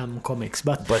comics.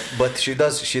 But But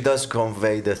she does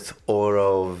convey that aura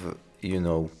of,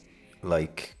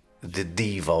 like the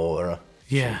diva aura.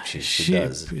 yeah, she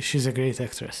does. She's a great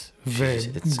actress. Very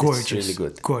It's gorgeous, really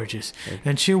good. gorgeous.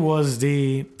 And she was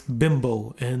the bimbo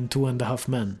in 2.5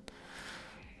 Men.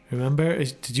 Remember?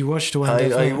 Did you watch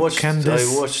 2.5 I Men? watched Candace,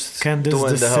 Two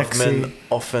and the a Half sexy. Men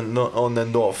off and on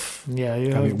and off. Yeah,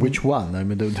 I mean, which one? I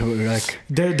mean, they were like.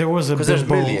 there was a 'Cause there's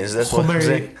bimbo. millions, that's what I'm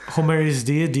saying. Homer is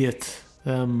the idiot.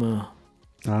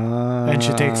 And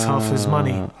she takes half his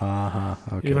money.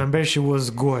 Okay. You remember? She was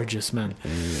gorgeous, man.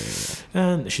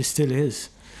 And she still is.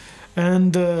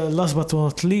 And last but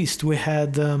not least, we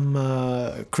had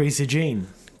Crazy Jane.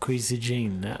 Crazy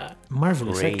Jane.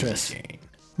 Marvelous Crazy actress. Jane.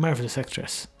 Marvelous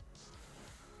actress.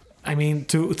 I mean,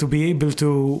 to be able to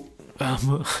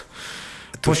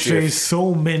portray shift.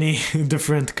 so many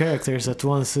different characters at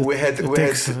once, We had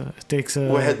takes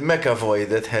we had McAvoy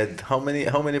that had how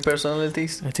many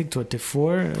personalities? I think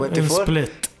 24. 24?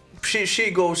 Split. She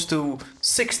goes to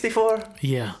 64.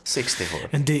 Yeah. 64.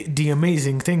 And the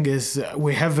amazing thing is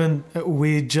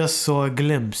we just saw a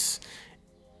glimpse.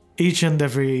 Each and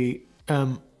every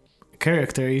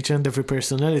character, each and every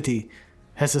personality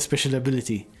has a special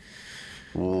ability.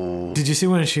 Ooh. Did you see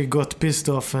when she got pissed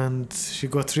off and she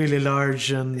got really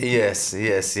large and Yes.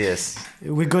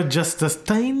 we got just a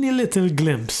tiny little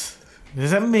glimpse.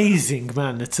 It's amazing,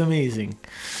 man. It's amazing.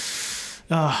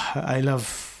 I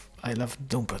love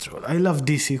Doom Patrol. I love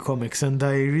DC Comics, and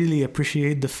I really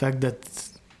appreciate the fact that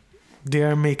they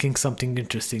are making something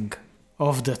interesting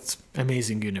of that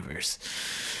amazing universe.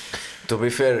 To be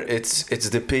fair, it's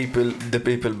the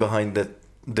people behind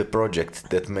the project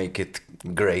that make it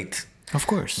great. Of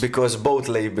course. Because both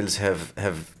labels have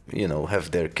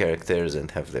their characters and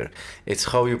have their. It's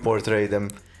how you portray them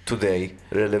today,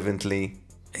 relevantly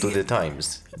to the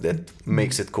times, that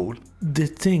makes it cool. The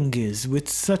thing is, with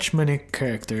such many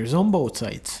characters on both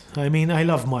sides, I mean, I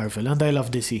love Marvel and I love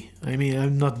DC. I mean,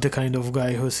 I'm not the kind of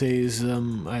guy who says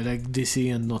I like DC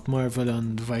and not Marvel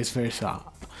and vice versa.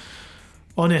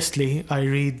 Honestly, I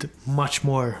read much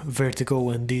more Vertigo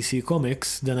and DC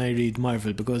comics than I read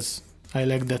Marvel because I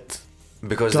like that.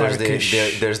 Because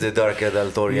Darkish. there's the dark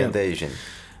adult orientation.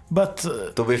 But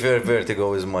To be fair,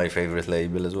 Vertigo is my favorite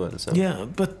label as well. So. yeah,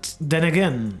 but then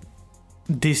again,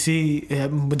 DC,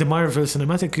 the Marvel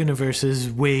Cinematic Universe is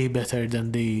way better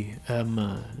than the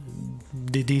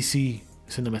DC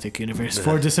Cinematic Universe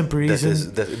for the simple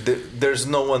reason There's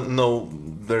no one,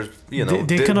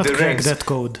 they cannot the crack ranks- that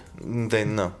code.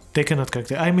 No. They cannot crack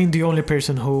that. I mean, the only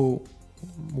person who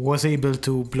was able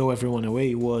to blow everyone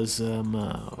away was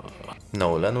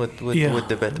Nolan with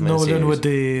the Batman Nolan series. with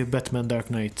the Batman Dark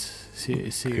Knight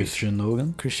series. Christian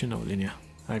Nolan. Christian Nolan, yeah.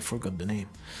 I forgot the name.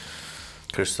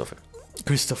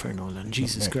 Christopher Nolan.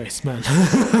 Jesus Okay. Christ, man.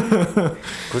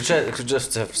 could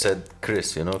just have said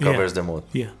Chris, covers them all.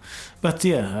 Yeah. But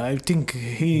yeah, I think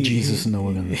Jesus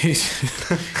Nolan.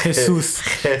 Jesus.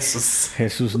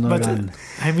 Jesus But Nolan.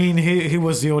 I mean, he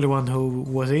was the only one who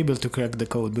was able to crack the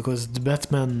code because the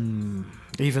Batman,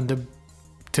 even the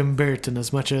Tim Burton,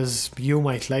 as much as you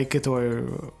might like it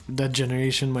or that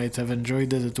generation might have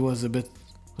enjoyed it, it was a bit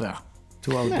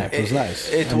too out Yeah, there. it was nice.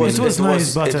 It I was mean, It was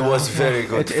nice, but, it was very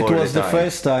good it for was the the time.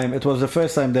 first time. It was the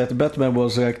first time that Batman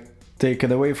was like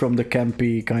taken away from the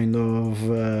campy kind of,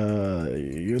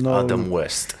 Adam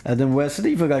West. Adam West, and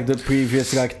even like the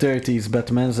previous like 30s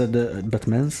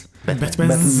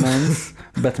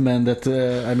Batman that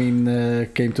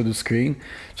came to the screen.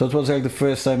 So it was like the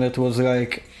first time it was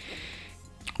like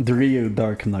the real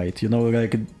Dark Knight,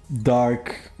 like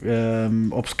dark,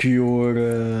 obscure,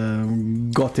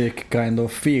 gothic kind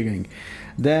of feeling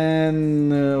Then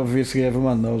obviously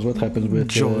everyone knows what happens with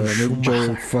Joel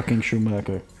Joel fucking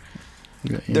Schumacher.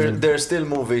 Yeah, There are still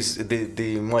movies.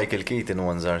 The Michael Keaton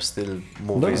ones are still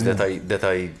movies Yeah. that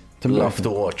I Tim love Burton. to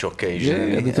watch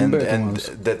occasionally, Yeah, the Tim Burton and ones.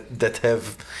 that have.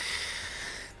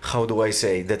 How do I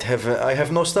say that I have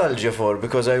nostalgia for,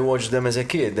 because I watched them as a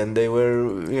kid and they were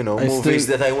I movies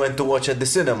still- that I went to watch at the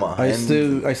cinema. I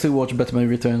and still watch Batman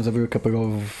Returns every couple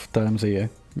of times a year.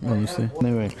 Honestly.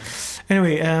 Anyway,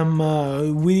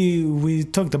 we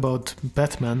talked about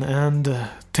Batman, and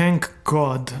thank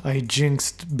God I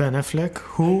jinxed Ben Affleck,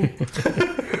 who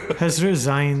has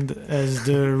resigned as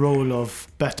the role of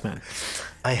Batman.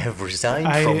 I have resigned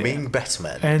I- from being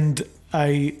Batman. And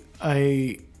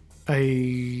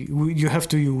you have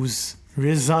to use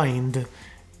resigned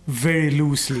very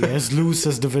loosely, as loose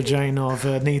as the vagina of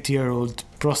an 80-year-old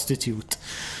prostitute.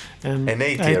 And An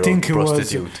I 80-year-old think it was-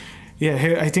 prostitute.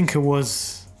 I think it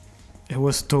was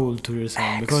told to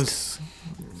resign because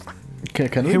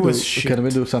Can He was shit. we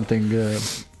do something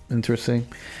interesting?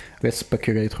 Let's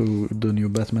speculate who the new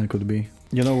Batman could be.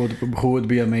 You know who would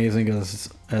be amazing as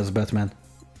Batman?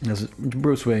 As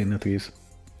Bruce Wayne, at least.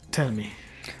 tell me.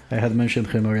 I had mentioned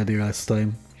him already last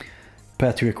time.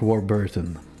 Patrick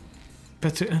Warburton.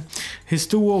 But he's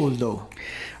too old though.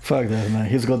 Fuck that, man.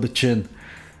 He's got the chin.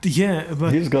 Yeah,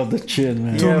 but He's got the chin,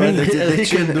 man. To Yeah, me- but And the he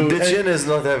can do- chin is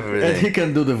not And he everything.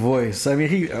 can do the voice. I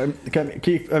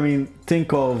mean,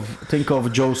 think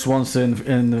of Joe Swanson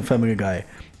in Family Guy.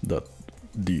 That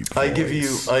deep. I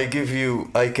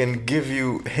can give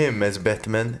you him as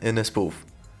Batman in a spoof,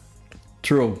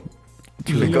 True.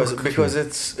 because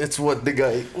it's what the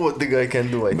guy can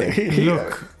do. I think.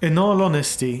 look, in all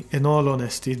honesty,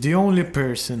 the only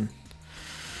person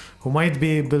who might be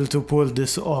able to pull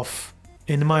this off,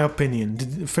 in my opinion,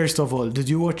 first of all, did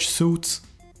you watch Suits?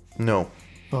 No,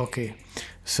 Okay,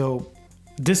 so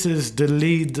this is the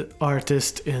lead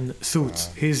artist in Suits.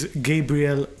 He's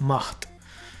Gabriel Macht.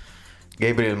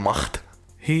 Gabriel Macht.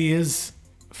 He is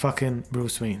fucking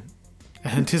Bruce Wayne.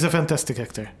 And he's a fantastic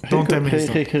actor. Don't tell me he's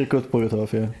not. He could pull it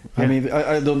off, yeah. I Yeah. mean,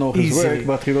 I don't know his Easily. work,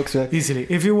 but he looks like... Easily.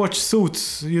 If you watch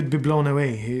Suits, you'd be blown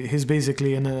away. He's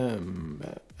basically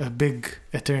a big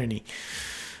attorney.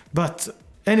 But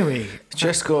anyway,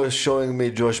 Chesko is showing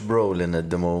me Josh Brolin at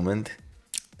the moment.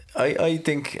 I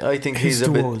think he's he's a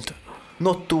too bit old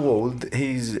not too old.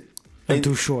 He's and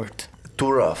too short.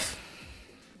 too rough.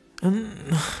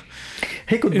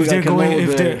 He could be If they're like going-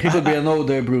 if they're- he could be an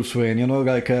older Bruce Wayne, you know,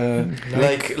 like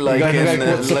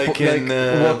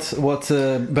what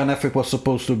Ben Affleck was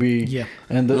supposed to be. Yeah.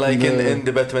 And in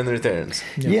the Batman Returns.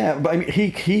 yeah, but I mean,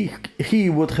 he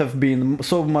would have been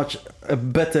so much a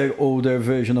better older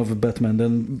version of Batman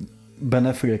than Ben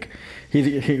Affleck.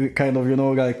 He kind of, you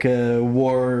know, like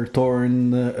war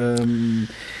torn,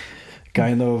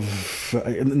 kind of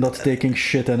not taking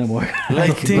shit anymore.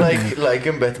 Like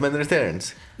in Batman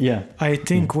Returns. Yeah. I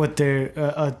think what they're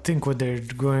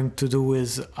going to do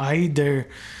is either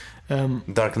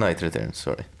Dark Knight Returns,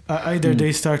 sorry.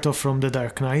 they start off from the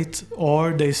Dark Knight,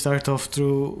 or they start off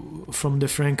from the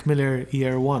Frank Miller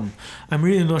year one. I'm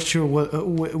really not sure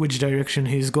which direction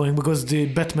he's going, because the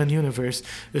Batman universe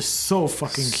is so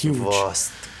fucking huge.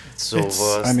 Vast. It's so It's-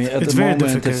 vast. I mean, at It's the very moment,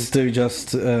 difficult. it's still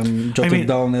just jotted mean-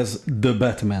 down as the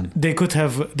Batman. They could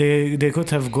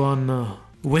have gone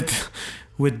with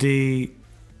the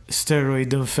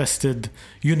steroid infested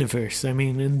universe. I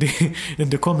mean, in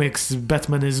the comics,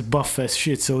 Batman is buff as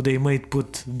shit, so they might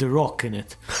put The Rock in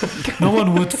it. No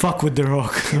one would fuck with The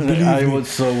Rock. Believe I me. would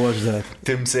so watch that.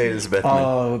 Tim Sale's Batman.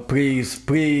 Oh, please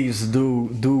do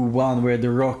one where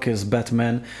The Rock is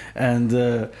Batman and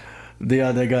the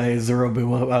other guy is Robin.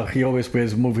 Well, he always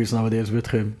plays movies nowadays with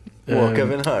him.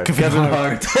 Kevin Hart. Kevin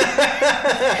Hart.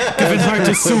 Kevin Hart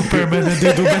is Superman, and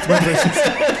they do Batman versus.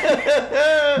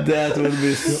 That would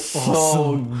be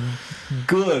so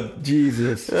good.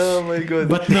 Jesus. Oh my god.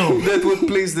 But no. That would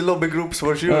please the lobby groups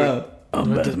for sure.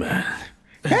 I'm Batman.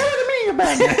 What do you mean you're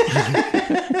Batman?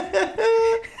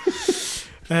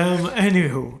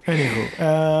 Anywho,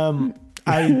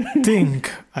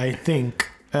 I think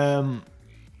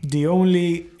the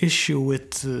only issue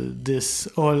with this,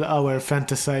 all our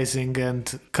fantasizing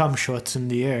and cum shots in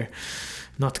the air,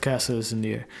 not castles in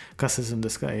the air, castles in the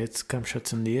sky, it's cum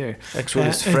shots in the air. Actually,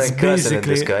 it's it's Frank Castle in the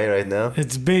basically- sky right now.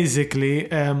 It's basically,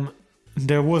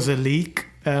 there was a leak,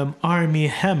 Army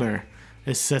Hammer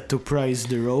is set to prize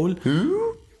the role.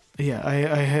 Who? Yeah,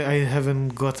 I haven't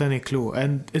got any clue.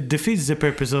 And it defeats the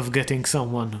purpose of getting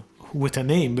someone with a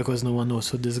name, because no one knows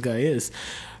who this guy is.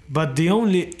 But the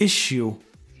only issue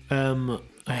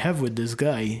I have with this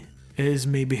guy is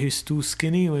maybe he's too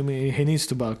skinny. I mean, he needs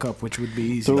to bulk up, which would be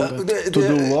easy. To- but- To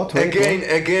do what? Wait,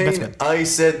 Again, Batman. I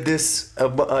said this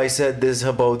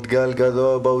about Gal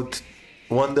Gadot, about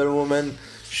Wonder Woman.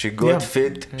 She got Yeah.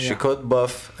 fit, she Yeah. got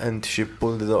buff, and she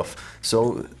pulled it off.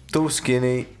 So too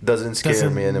skinny doesn't scare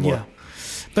doesn't- me anymore. yeah.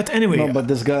 But anyway, No, but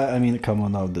this guy, I mean, come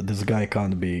on now. This guy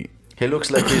can't be. He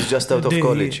looks like he's just out of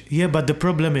college. Yeah, but the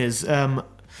problem is,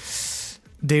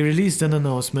 they released an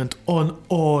announcement on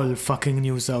all fucking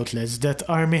news outlets that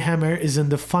Armie Hammer is in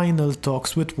the final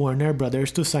talks with Warner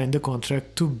Brothers to sign the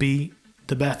contract to be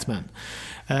the Batman.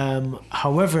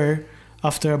 However,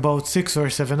 after about 6 or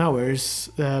 7 hours,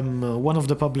 one of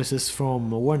the publicists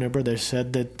from Warner Brothers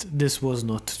said that this was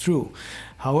not true.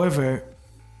 However,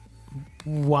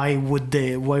 why would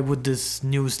this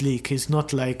news leak? It's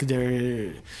not like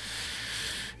they're...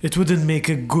 It wouldn't make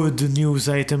a good news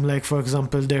item, like, for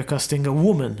example, they're casting a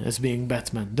woman as being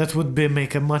Batman. That would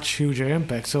make a much huger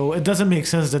impact. So it doesn't make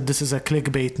sense that this is a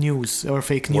clickbait news or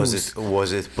fake news.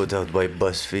 Was it put out by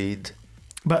BuzzFeed?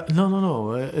 But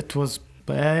no. It was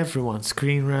by everyone.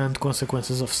 Screen Rant,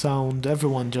 Consequences of Sound.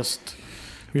 Everyone just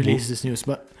released this news,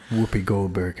 but Whoopi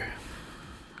Goldberg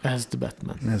as the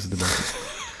Batman. as the best.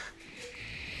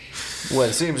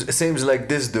 Well, seems like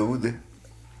this dude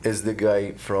is the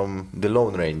guy from The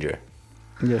Lone Ranger,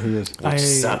 Yeah, he is. which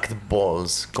sucked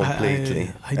balls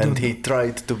completely. I don't And he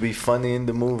tried to be funny in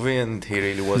the movie, and he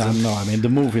really No, wasn't. no, I mean, the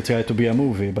movie tried to be a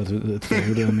movie, but I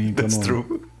mean, That's come on.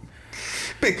 true.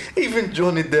 But even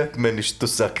Johnny Depp managed to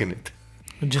suck in it.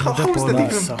 Johnny How Depp is that always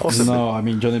even sucks. possible? No, I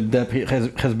mean, Johnny Depp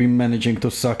has been managing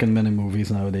to suck in many movies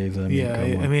nowadays. I mean, Yeah,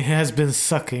 come on. I mean, he has been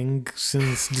sucking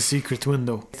since The Secret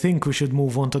Window. I think we should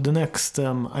move on to the next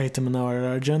item in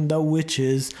our agenda, which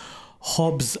is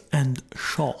Hobbs and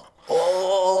Shaw.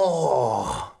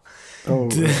 Oh, Oh,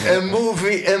 a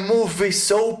movie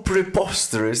so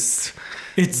preposterous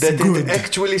It's that good. it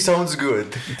actually sounds good.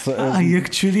 it's, I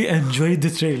actually enjoyed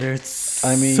the trailer. It's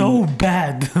I mean- so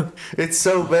bad. It's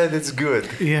so bad, it's good.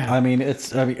 Yeah. I mean,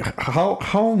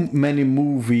 how many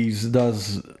movies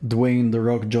does Dwayne the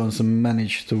Rock Johnson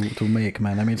manage to make,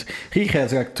 man? I mean, he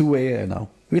has like 2 a year now,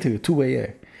 literally 2 a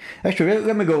year. Actually,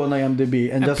 let me go on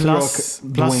IMDb and just plus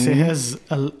rock he Dwayne. has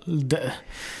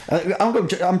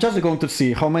I'm just going to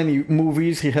see how many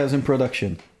movies he has in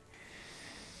production.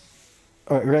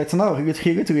 Right now,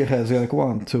 he literally has like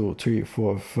 1, 2, 3,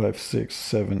 4, 5, 6,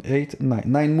 7, 8, 9.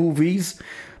 9 movies,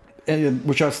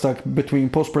 which are stuck between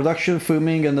post-production,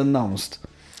 filming, and announced.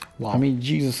 wow. I mean,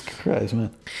 Jesus Christ,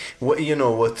 man. You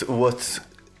know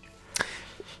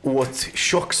what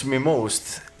shocks me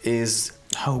most is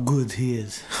how good he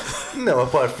is. no.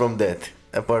 Apart from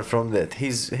that,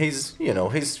 he's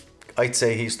I'd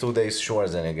say he's 2 days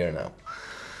Schwarzenegger now.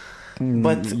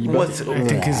 But what I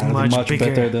think he's much bigger,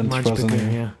 better than much bigger.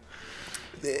 Schwarzenegger.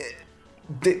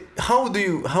 Yeah. how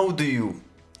do you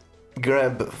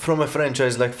grab from a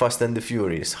franchise like Fast and the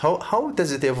Furious? How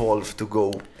does it evolve to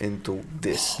go into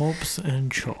this? Hobbs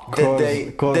and Shaw.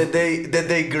 That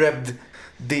they grabbed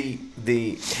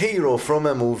the hero from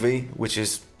a movie, which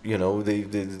is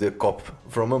the cop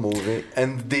from a movie,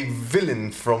 and the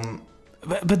villain from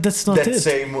But that's not it.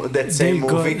 that same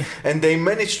movie, and they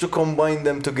managed to combine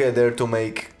them together to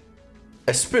make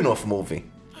a spin-off movie.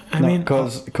 I mean,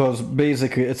 because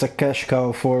basically it's a cash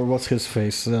cow for what's his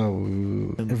face?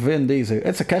 Vin Diesel.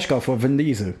 It's a cash cow for Vin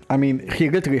Diesel. I mean, he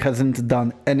literally hasn't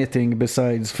done anything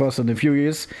besides Fast and the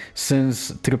Furious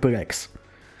since Triple X.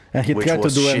 And he Which tried to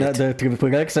was do shit. another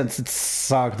Triple X and it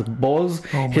sucked balls.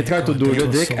 Oh He my tried to God, do that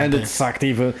was Riddick so and bad. it sucked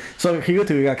even. So he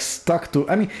literally like stuck to.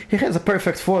 I mean, he has a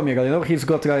perfect formula. He's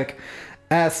got like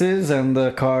asses and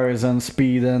cars and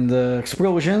speed and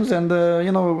explosions and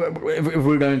if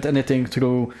we learned anything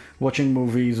through watching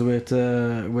movies with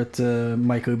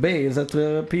Michael Bay is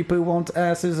that people want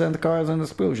asses and cars and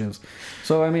explosions.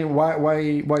 So I mean, why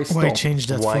stop? why change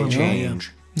that Why formula?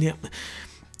 change? Yeah.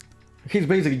 He's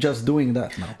basically just doing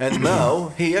that now. And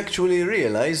now he actually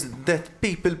realized that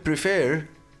people prefer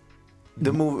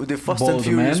the Fast and Bald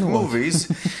Furious man, what? movies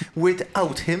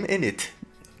without him in it.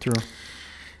 True.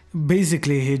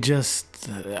 Basically, he just.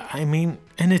 I mean,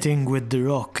 anything with The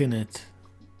Rock in it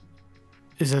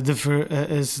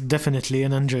is definitely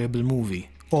an enjoyable movie.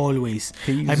 Always.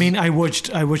 I mean, I watched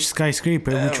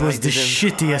Skyscraper, which was the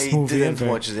shittiest movie I ever.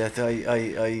 didn't watch that.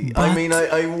 I But mean,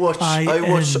 I watched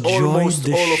enjoyed almost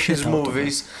the all of shit his out of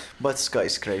movies, but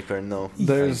Skyscraper, no.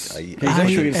 There's- I He's I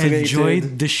actually slated-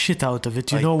 enjoyed the shit out of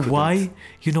it. You know couldn't. why?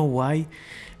 You know why?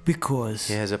 because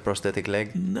He has a prosthetic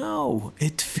leg. no,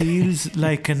 it feels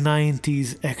like a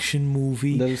 90s action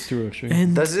movie. That is true, actually.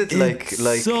 And Does it like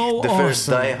it's so the first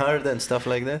awesome. Die Hard and stuff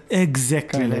like that?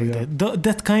 Exactly Kind of, like yeah.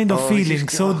 that kind of Oh, feeling.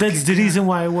 he's- So oh, that's the okay. reason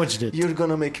why I watched it. You're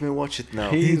gonna make me watch it now.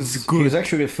 It's good. He's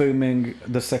actually filming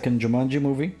the second Jumanji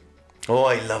movie. Oh,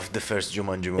 I loved the first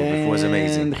Jumanji movie. It was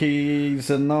amazing. And he's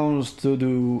announced to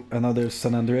do another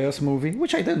San Andreas movie,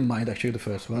 which I didn't mind actually, the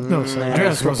first one. No, San Mm,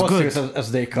 Andreas As was good. preposterous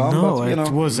as they come, No, but you it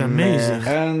know. was amazing.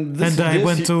 And this, And I this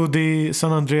went you- to the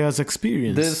San Andreas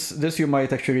experience. this you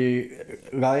might actually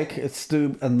like. It's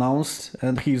still announced,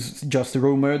 and he's just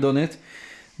rumored on it.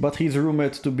 But he's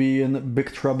rumored to be in Big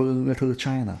Trouble in Little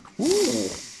China.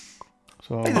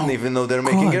 So I didn't even know they're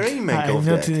making a God, remake of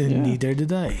not, that. Yeah. Neither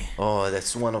did I. Oh,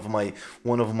 that's one of my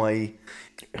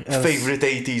as- favorite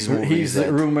 80s movies. He's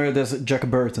that- rumored as Jack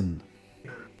Burton.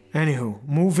 Anywho,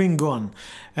 moving on.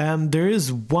 There is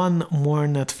one more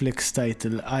Netflix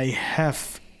title I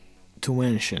have to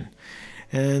mention.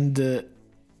 And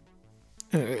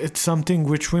it's something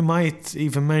which we might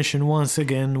even mention once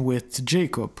again with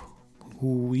Jacob,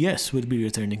 who, yes, will be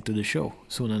returning to the show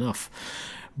soon enough.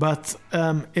 But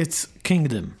it's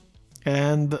Kingdom.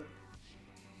 And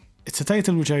it's a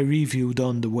title which I reviewed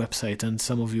on the website, and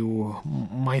some of you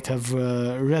might have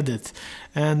read it.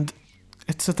 And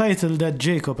it's a title that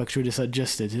Jacob actually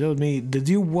suggested. He told me, "Did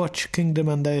you watch Kingdom?"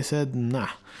 And I said, "Nah,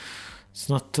 it's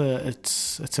not.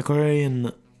 It's a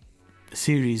Korean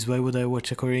series. Why would I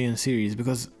watch a Korean series?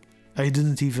 Because I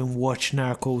didn't even watch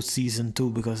Narcos season 2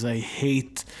 because I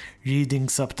hate reading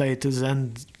subtitles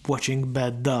and watching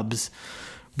bad dubs."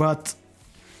 But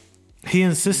he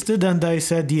insisted, and I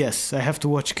said yes, I have to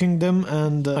watch Kingdom.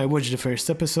 And I watched the first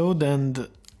episode, and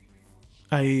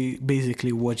I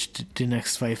basically watched the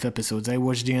next 5 episodes. I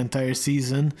watched the entire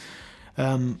season,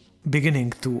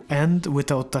 beginning to end,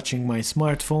 without touching my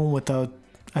smartphone.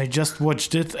 I just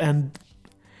watched it, and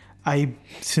I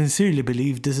sincerely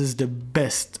believe this is the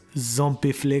best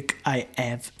zombie flick I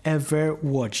have ever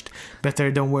watched.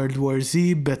 Better than World War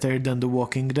Z, better than The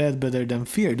Walking Dead, better than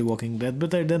Fear the Walking Dead,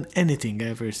 better than anything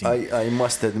I've ever seen. I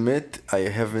must admit, I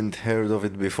haven't heard of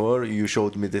it before. You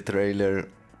showed me the trailer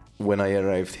when I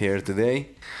arrived here today,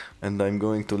 and I'm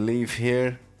going to leave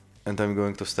here and I'm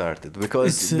going to start it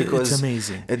because it's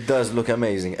amazing. it does look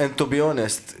amazing. And to be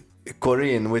honest,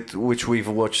 Korean, which we've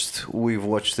watched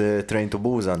Train to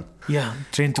Busan. Yeah,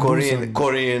 Train to Korean, Busan.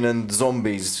 Korean and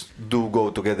zombies do go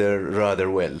together rather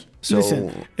well. So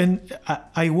Listen, and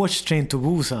I watched Train to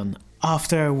Busan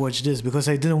after I watched this because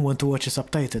I didn't want to watch a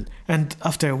subtitle. And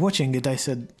after watching it, I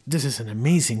said, "This is an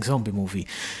amazing zombie movie."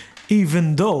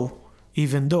 Even though,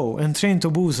 in Train to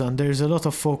Busan, there's a lot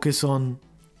of focus on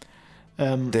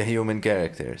the human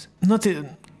characters.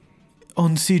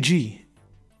 on CG.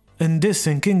 In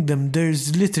Kingdom,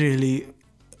 there's literally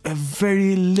a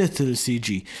very little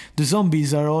CG. The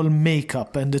zombies are all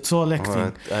makeup and it's all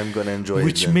acting, I'm gonna enjoy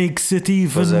which it then, makes it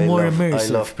even 'cause more I immersive.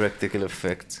 love practical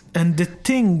effects. And the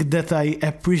thing that I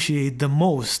appreciate the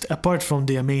most, apart from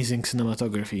the amazing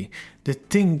cinematography, the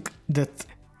thing that,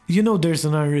 there's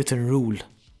an unwritten rule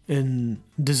in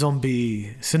the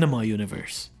zombie cinema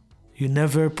universe. You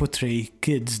never portray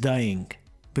kids dying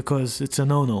because it's a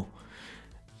no-no.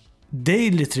 They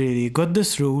literally got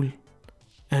this rule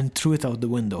and threw it out the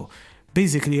window.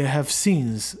 Basically, I have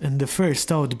scenes in the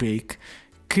first outbreak,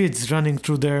 kids running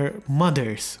through their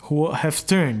mothers who have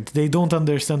turned. They don't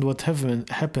understand what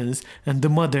happens, and the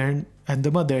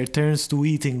mother turns to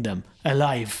eating them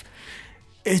alive.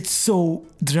 It's so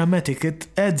dramatic. It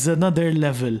adds another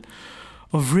level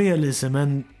of realism,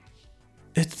 and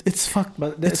it's fucked.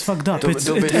 But It's fucked up. To It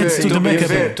be adds to the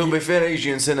macabre. to be fair,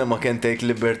 Asian cinema can take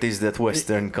liberties that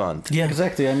Western can't. Yeah,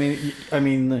 Exactly. I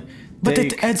mean. But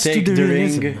it adds to take the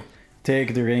Ring, realism.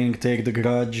 take the Ring, take the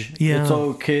Grudge. Yeah. It's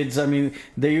all kids. I mean,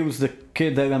 they use the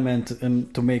kid element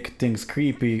to make things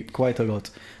creepy quite a lot.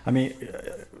 I mean,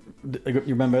 you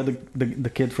remember the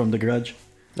kid from the Grudge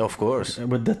Of course.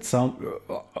 with that sound?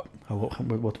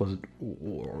 What was it?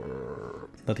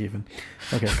 Not even.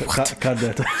 Okay, cut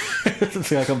that.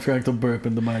 It's like I'm trying to burp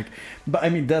in the mic. But I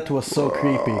mean, that was so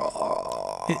creepy.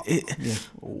 Yeah.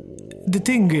 The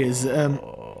thing is,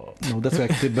 No, that's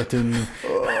like Tibetan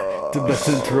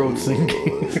throat singing.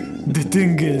 the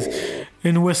thing is,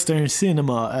 in Western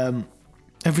cinema,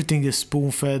 everything is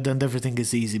spoon-fed and everything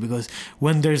is easy because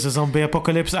when there's a zombie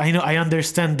apocalypse, I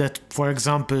understand that, for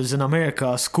example, in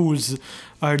America, schools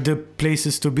are the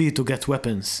places to be to get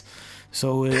weapons,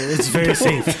 so it's very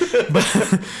safe.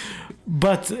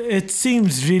 But it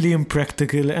seems really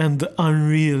impractical and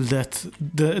unreal that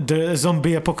the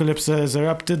zombie apocalypse has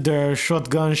erupted. There are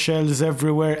shotgun shells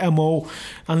everywhere, ammo,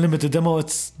 unlimited ammo.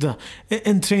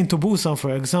 In Train to Busan,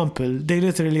 for example, they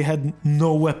literally had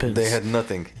no weapons. They had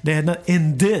nothing. They had not.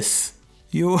 In this,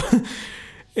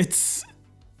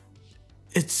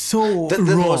 it's so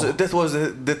raw. That was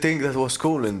the thing that was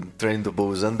cool in Train to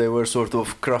Busan. They were sort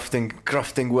of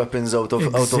crafting weapons out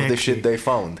of the shit they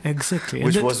found. Exactly.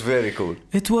 Which was very cool.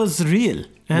 It was real.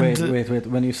 And Wait.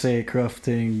 When you say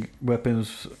crafting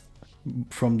weapons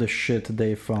from the shit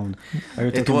they found, are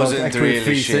you talking It wasn't about actual really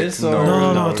feces? shit.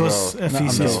 Or? No, it was a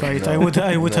feces fight.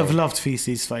 I would have loved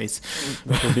feces fights.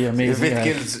 That would be amazing.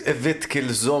 If it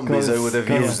kills zombies, I would have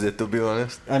used it, to be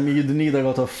honest. I mean, you'd need a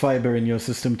lot of fiber in your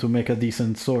system to make a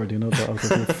decent sword, out of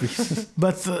your feces.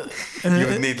 But You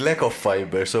would need lack of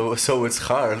fiber, so it's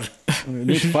hard. You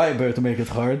need fiber to make it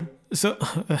hard. so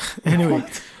anyway,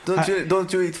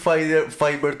 Don't you eat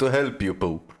fiber to help you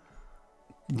poo?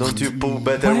 Don't you poo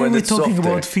better why are when we it's talking softer?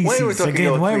 about feces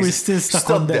again? Why are we still stuck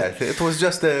Stop on that? It was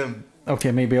just a...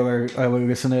 Okay, maybe our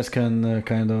listeners can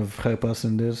kind of help us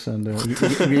in this and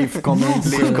leave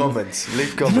comments.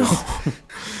 Leave comments.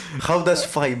 How does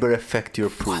fiber affect your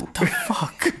poo? What the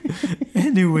fuck?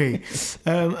 Anyway,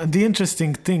 the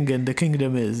interesting thing in the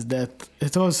kingdom is that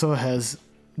it also has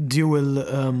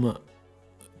dual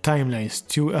timelines.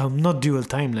 Not dual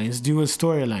timelines, dual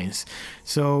storylines.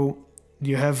 So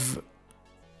you have...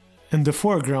 In the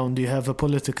foreground, you have a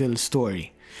political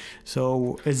story.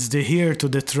 So it's the heir to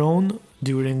the throne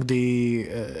during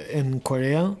in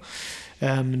Korea,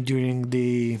 during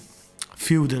the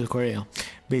feudal Korea.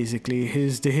 Basically,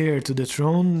 he's the heir to the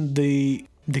throne. The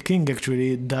king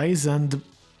actually dies, and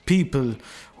people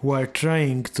who are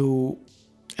trying to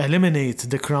eliminate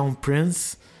the crown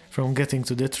prince from getting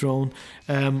to the throne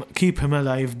keep him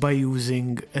alive by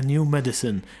using a new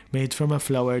medicine made from a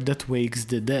flower that wakes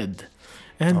the dead.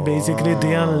 And basically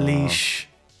they unleash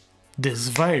this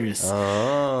virus.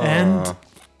 And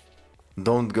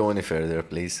don't go any further,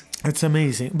 please. It's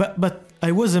amazing. But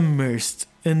I was immersed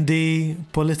in the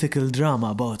political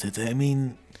drama about it. I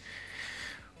mean,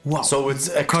 wow. So it's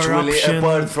actually,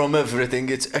 apart from everything,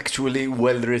 it's actually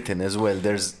well written as well.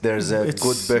 There's a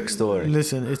good backstory.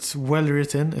 Listen, it's well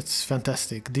written. It's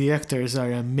fantastic. The actors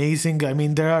are amazing. I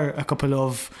mean, there are a couple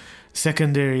of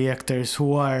secondary actors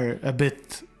who are a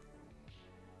bit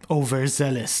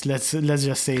overzealous. Let's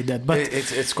just say that, but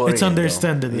it's Korean, it's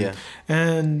understandable. Yeah.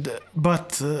 But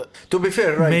to be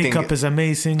fair, makeup is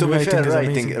amazing. To be fair,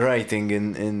 amazing. writing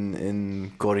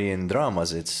in Korean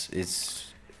dramas,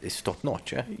 it's top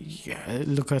notch. Yeah,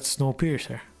 look at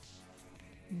Snowpiercer.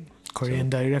 Korean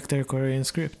director, Korean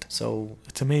script. So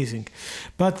it's amazing,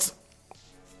 but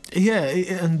yeah,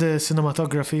 and the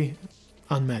cinematography,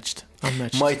 unmatched.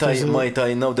 Might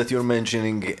I, now that you're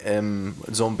mentioning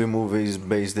zombie movies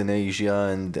based in Asia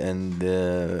and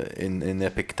in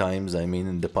epic times, I mean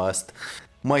in the past,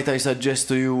 might I suggest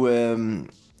to you an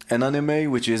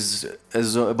anime which is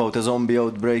about a zombie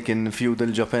outbreak in feudal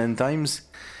Japan times?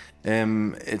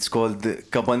 It's called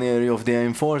Kabaneri of the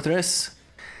Iron Fortress.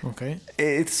 Okay.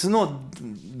 It's not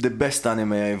the best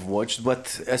anime I've watched,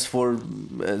 but as for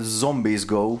zombies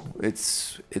go,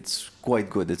 it's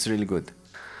quite good. It's really good.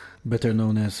 Better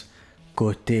known as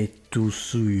Kote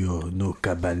Tsuyo no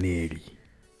Kabaneri.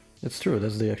 It's true,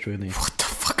 that's the actual name. What the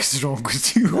fuck is wrong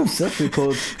with you? No, it's actually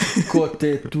called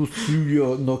Kote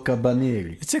Tsuyo no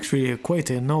Kabaneri. It's actually quite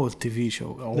an old TV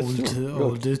show.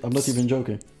 Old. I'm not even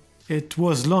joking. It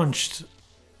was launched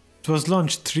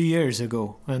 3 years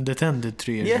ago, and it ended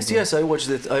 3 years ago. Yes, I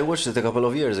watched it a couple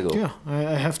of years ago. Yeah,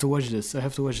 I have to watch this.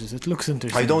 It looks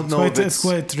interesting. I don't know if it's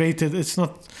quite rated. It's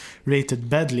not rated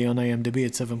badly on IMDb.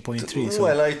 It's 7.3. So.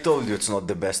 Well, I told you it's not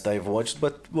the best I've watched,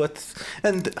 but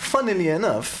and funnily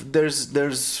enough,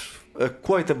 there's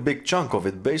quite a big chunk of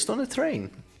it based on a train.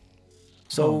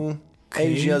 So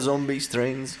Asia, zombies,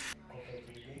 trains.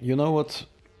 You know what?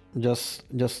 Just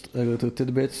a little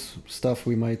tidbits, stuff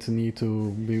we might need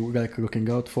to be looking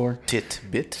out for.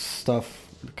 Tidbit? Stuff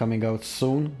coming out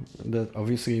soon. That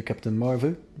obviously Captain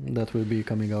Marvel, that will be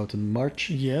coming out in March.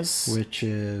 Yes. Which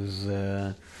is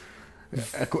a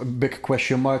big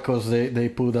question mark, because they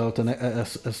pulled out a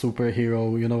superhero,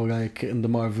 like in the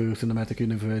Marvel Cinematic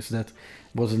Universe that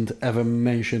wasn't ever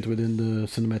mentioned within the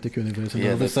Cinematic Universe. And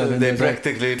all of a sudden they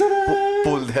practically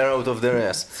pulled her out of their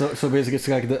ass. So basically it's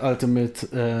like the ultimate,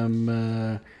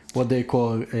 what they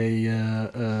call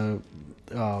a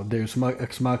there's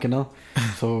Ex Machina,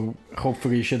 so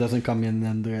hopefully she doesn't come in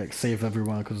and save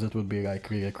everyone, because that would be like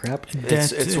really crap.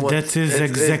 That is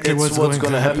exactly what's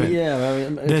going to happen. Yeah,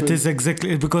 That is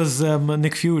exactly because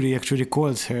Nick Fury actually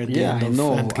calls her. At the yeah, end I of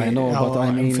know, Endgame, but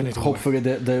I mean, Infinity War. hopefully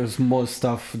there's more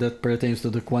stuff that pertains to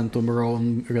the quantum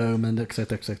realm and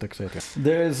etc.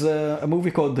 There's a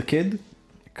movie called The Kid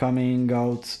coming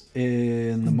out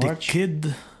in March. The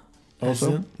Kid.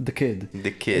 Also, The Kid.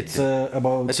 The Kid. It's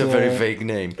about. That's a very vague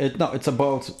name. It's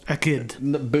about A kid.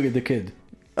 Billy the Kid.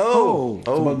 Oh, It's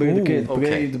about Billy the Kid, okay.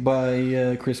 played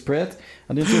by Chris Pratt.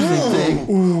 And the interesting thing.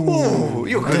 Ooh,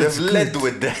 you could That's have led good.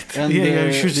 with that. And Yeah, the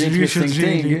you should interesting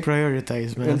really thing.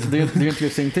 prioritize, man. And the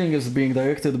interesting thing is being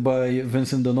directed by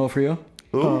Vincent D'Onofrio.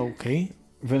 Oh, okay.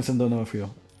 Vincent D'Onofrio.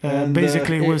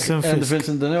 Basically, uh, Wilson And Fisk.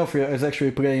 Vincent D'Onofrio is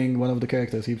actually playing one of the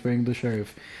characters. He's playing the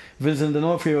sheriff. Vincent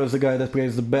D'Onofrio is the guy that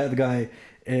plays the bad guy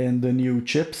in the new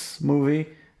Chips movie.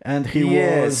 And he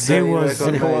Yes, he I was-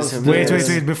 recognize him. Wait,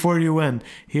 Yes. before you went.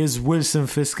 He is Wilson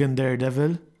Fisk in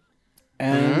Daredevil.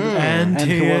 And And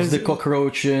he he was is- the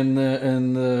cockroach in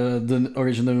the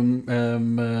original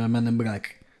Men in Black.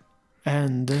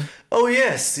 And Oh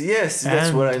yes, that's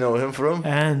And- where I know him from.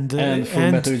 and And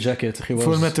Full Metal Jacket. He was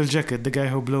Full Metal Jacket, the guy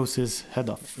who blows his head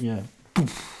off. Yeah.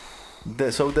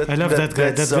 I love that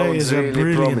guy. That guy is a really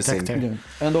brilliant promising. actor.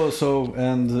 Yeah. And also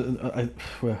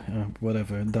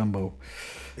whatever, Dumbo.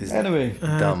 Is Anyway,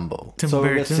 Dumbo. Tim so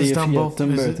let's Burton's see if Dumbo.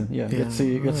 Tim is it? Burton. Yeah. Let's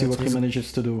see what he was-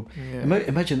 manages to do. Yeah.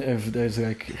 Imagine if there's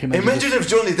like Imagine if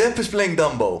Johnny Depp is playing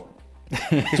Dumbo.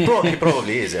 He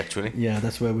probably is actually. Yeah,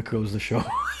 that's where we close the show.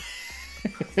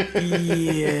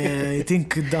 Yeah, I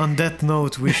think on that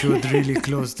note we should really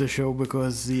close the show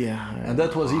because And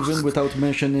that was even without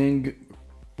mentioning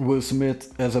Will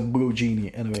Smith as a blue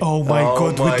genie. Anyway. Oh my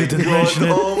god, my we didn't God, mention it.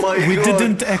 oh my We God.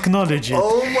 didn't acknowledge it.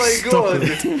 Oh my Stop god!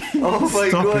 it. Oh my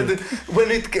Stop god! it.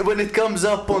 When it comes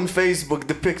up on Facebook,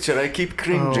 the picture, I keep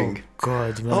cringing. Oh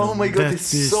god, man. Oh my God, That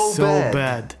it's is so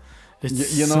bad.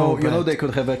 It's You so know, bad. they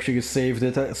could have actually saved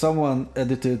it. Someone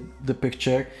edited the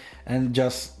picture and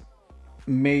just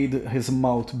made his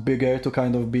mouth bigger to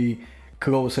kind of be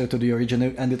closer to the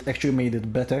original, and it actually made it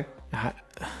better.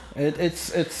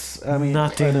 It's. I mean, I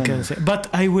Nothing don't can know. say. But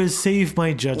I will save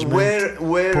my judgment. Where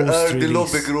are the post-release.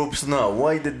 lobby groups now?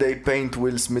 Why did they paint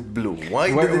Will Smith blue?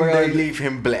 Why Where didn't are they the- leave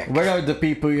him black? Where are the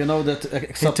people that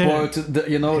support the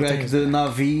like the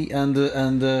Navi and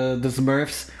the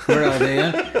Smurfs? Where are they?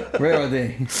 Where are they?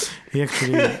 He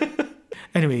actually.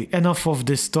 Anyway, enough of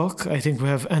this talk. I think we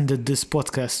have ended this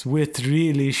podcast with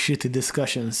really shitty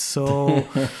discussions. So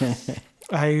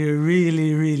I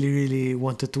really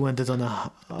wanted to end it on a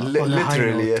high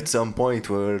Literally, note. at some point,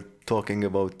 we were talking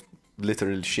about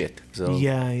literal shit. So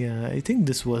Yeah. I think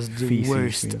this was the Feces,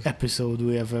 worst yes. episode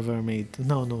we have ever made.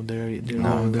 No, there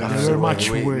there were much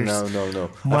worse. No.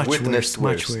 Much I've witnessed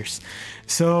much worse.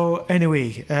 So anyway,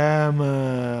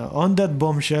 on that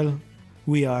bombshell,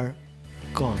 we are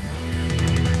gone.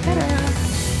 Ta-da.